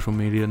 Social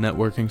media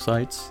networking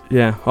sites.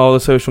 Yeah, all the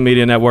social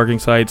media networking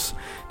sites,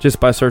 just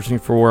by searching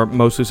for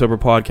Mostly Sober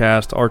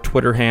Podcast. Our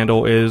Twitter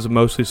handle is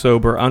Mostly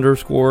Sober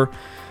 _,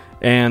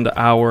 and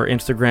our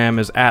Instagram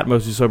is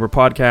 @Mostly Sober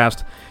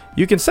Podcast.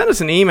 You can send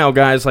us an email,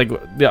 guys. Like,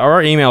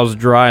 our email is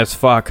dry as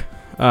fuck.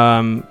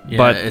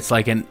 But it's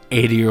like an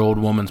 80-year-old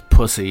woman's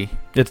pussy.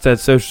 It's that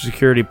Social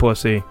Security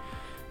pussy.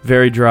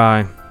 Very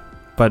dry,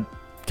 but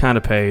kind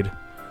of paid.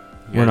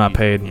 We're not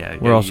paid. Yeah,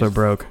 we're also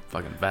broke.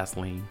 Fucking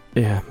Vaseline.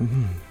 Yeah.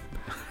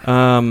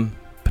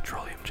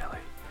 Petroleum jelly.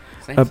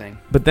 Same thing.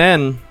 But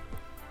then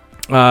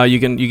you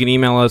can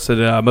email us at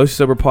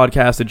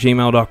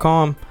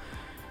mostlysoberpodcast@gmail.com,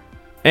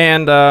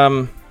 and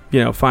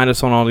find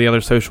us on all the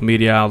other social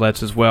media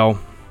outlets as well.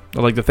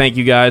 I'd like to thank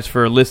you guys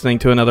for listening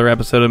to another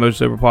episode of the Most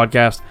Sober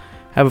Podcast.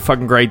 Have a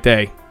fucking great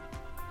day.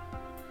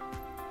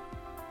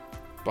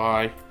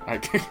 Bye.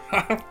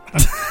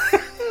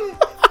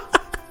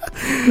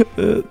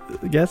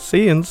 Yes,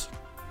 see-ins.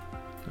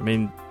 I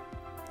mean,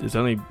 there's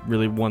only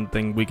really one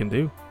thing we can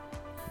do.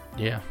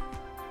 Yeah.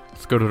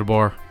 Let's go to the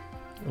bar.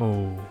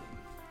 Oh.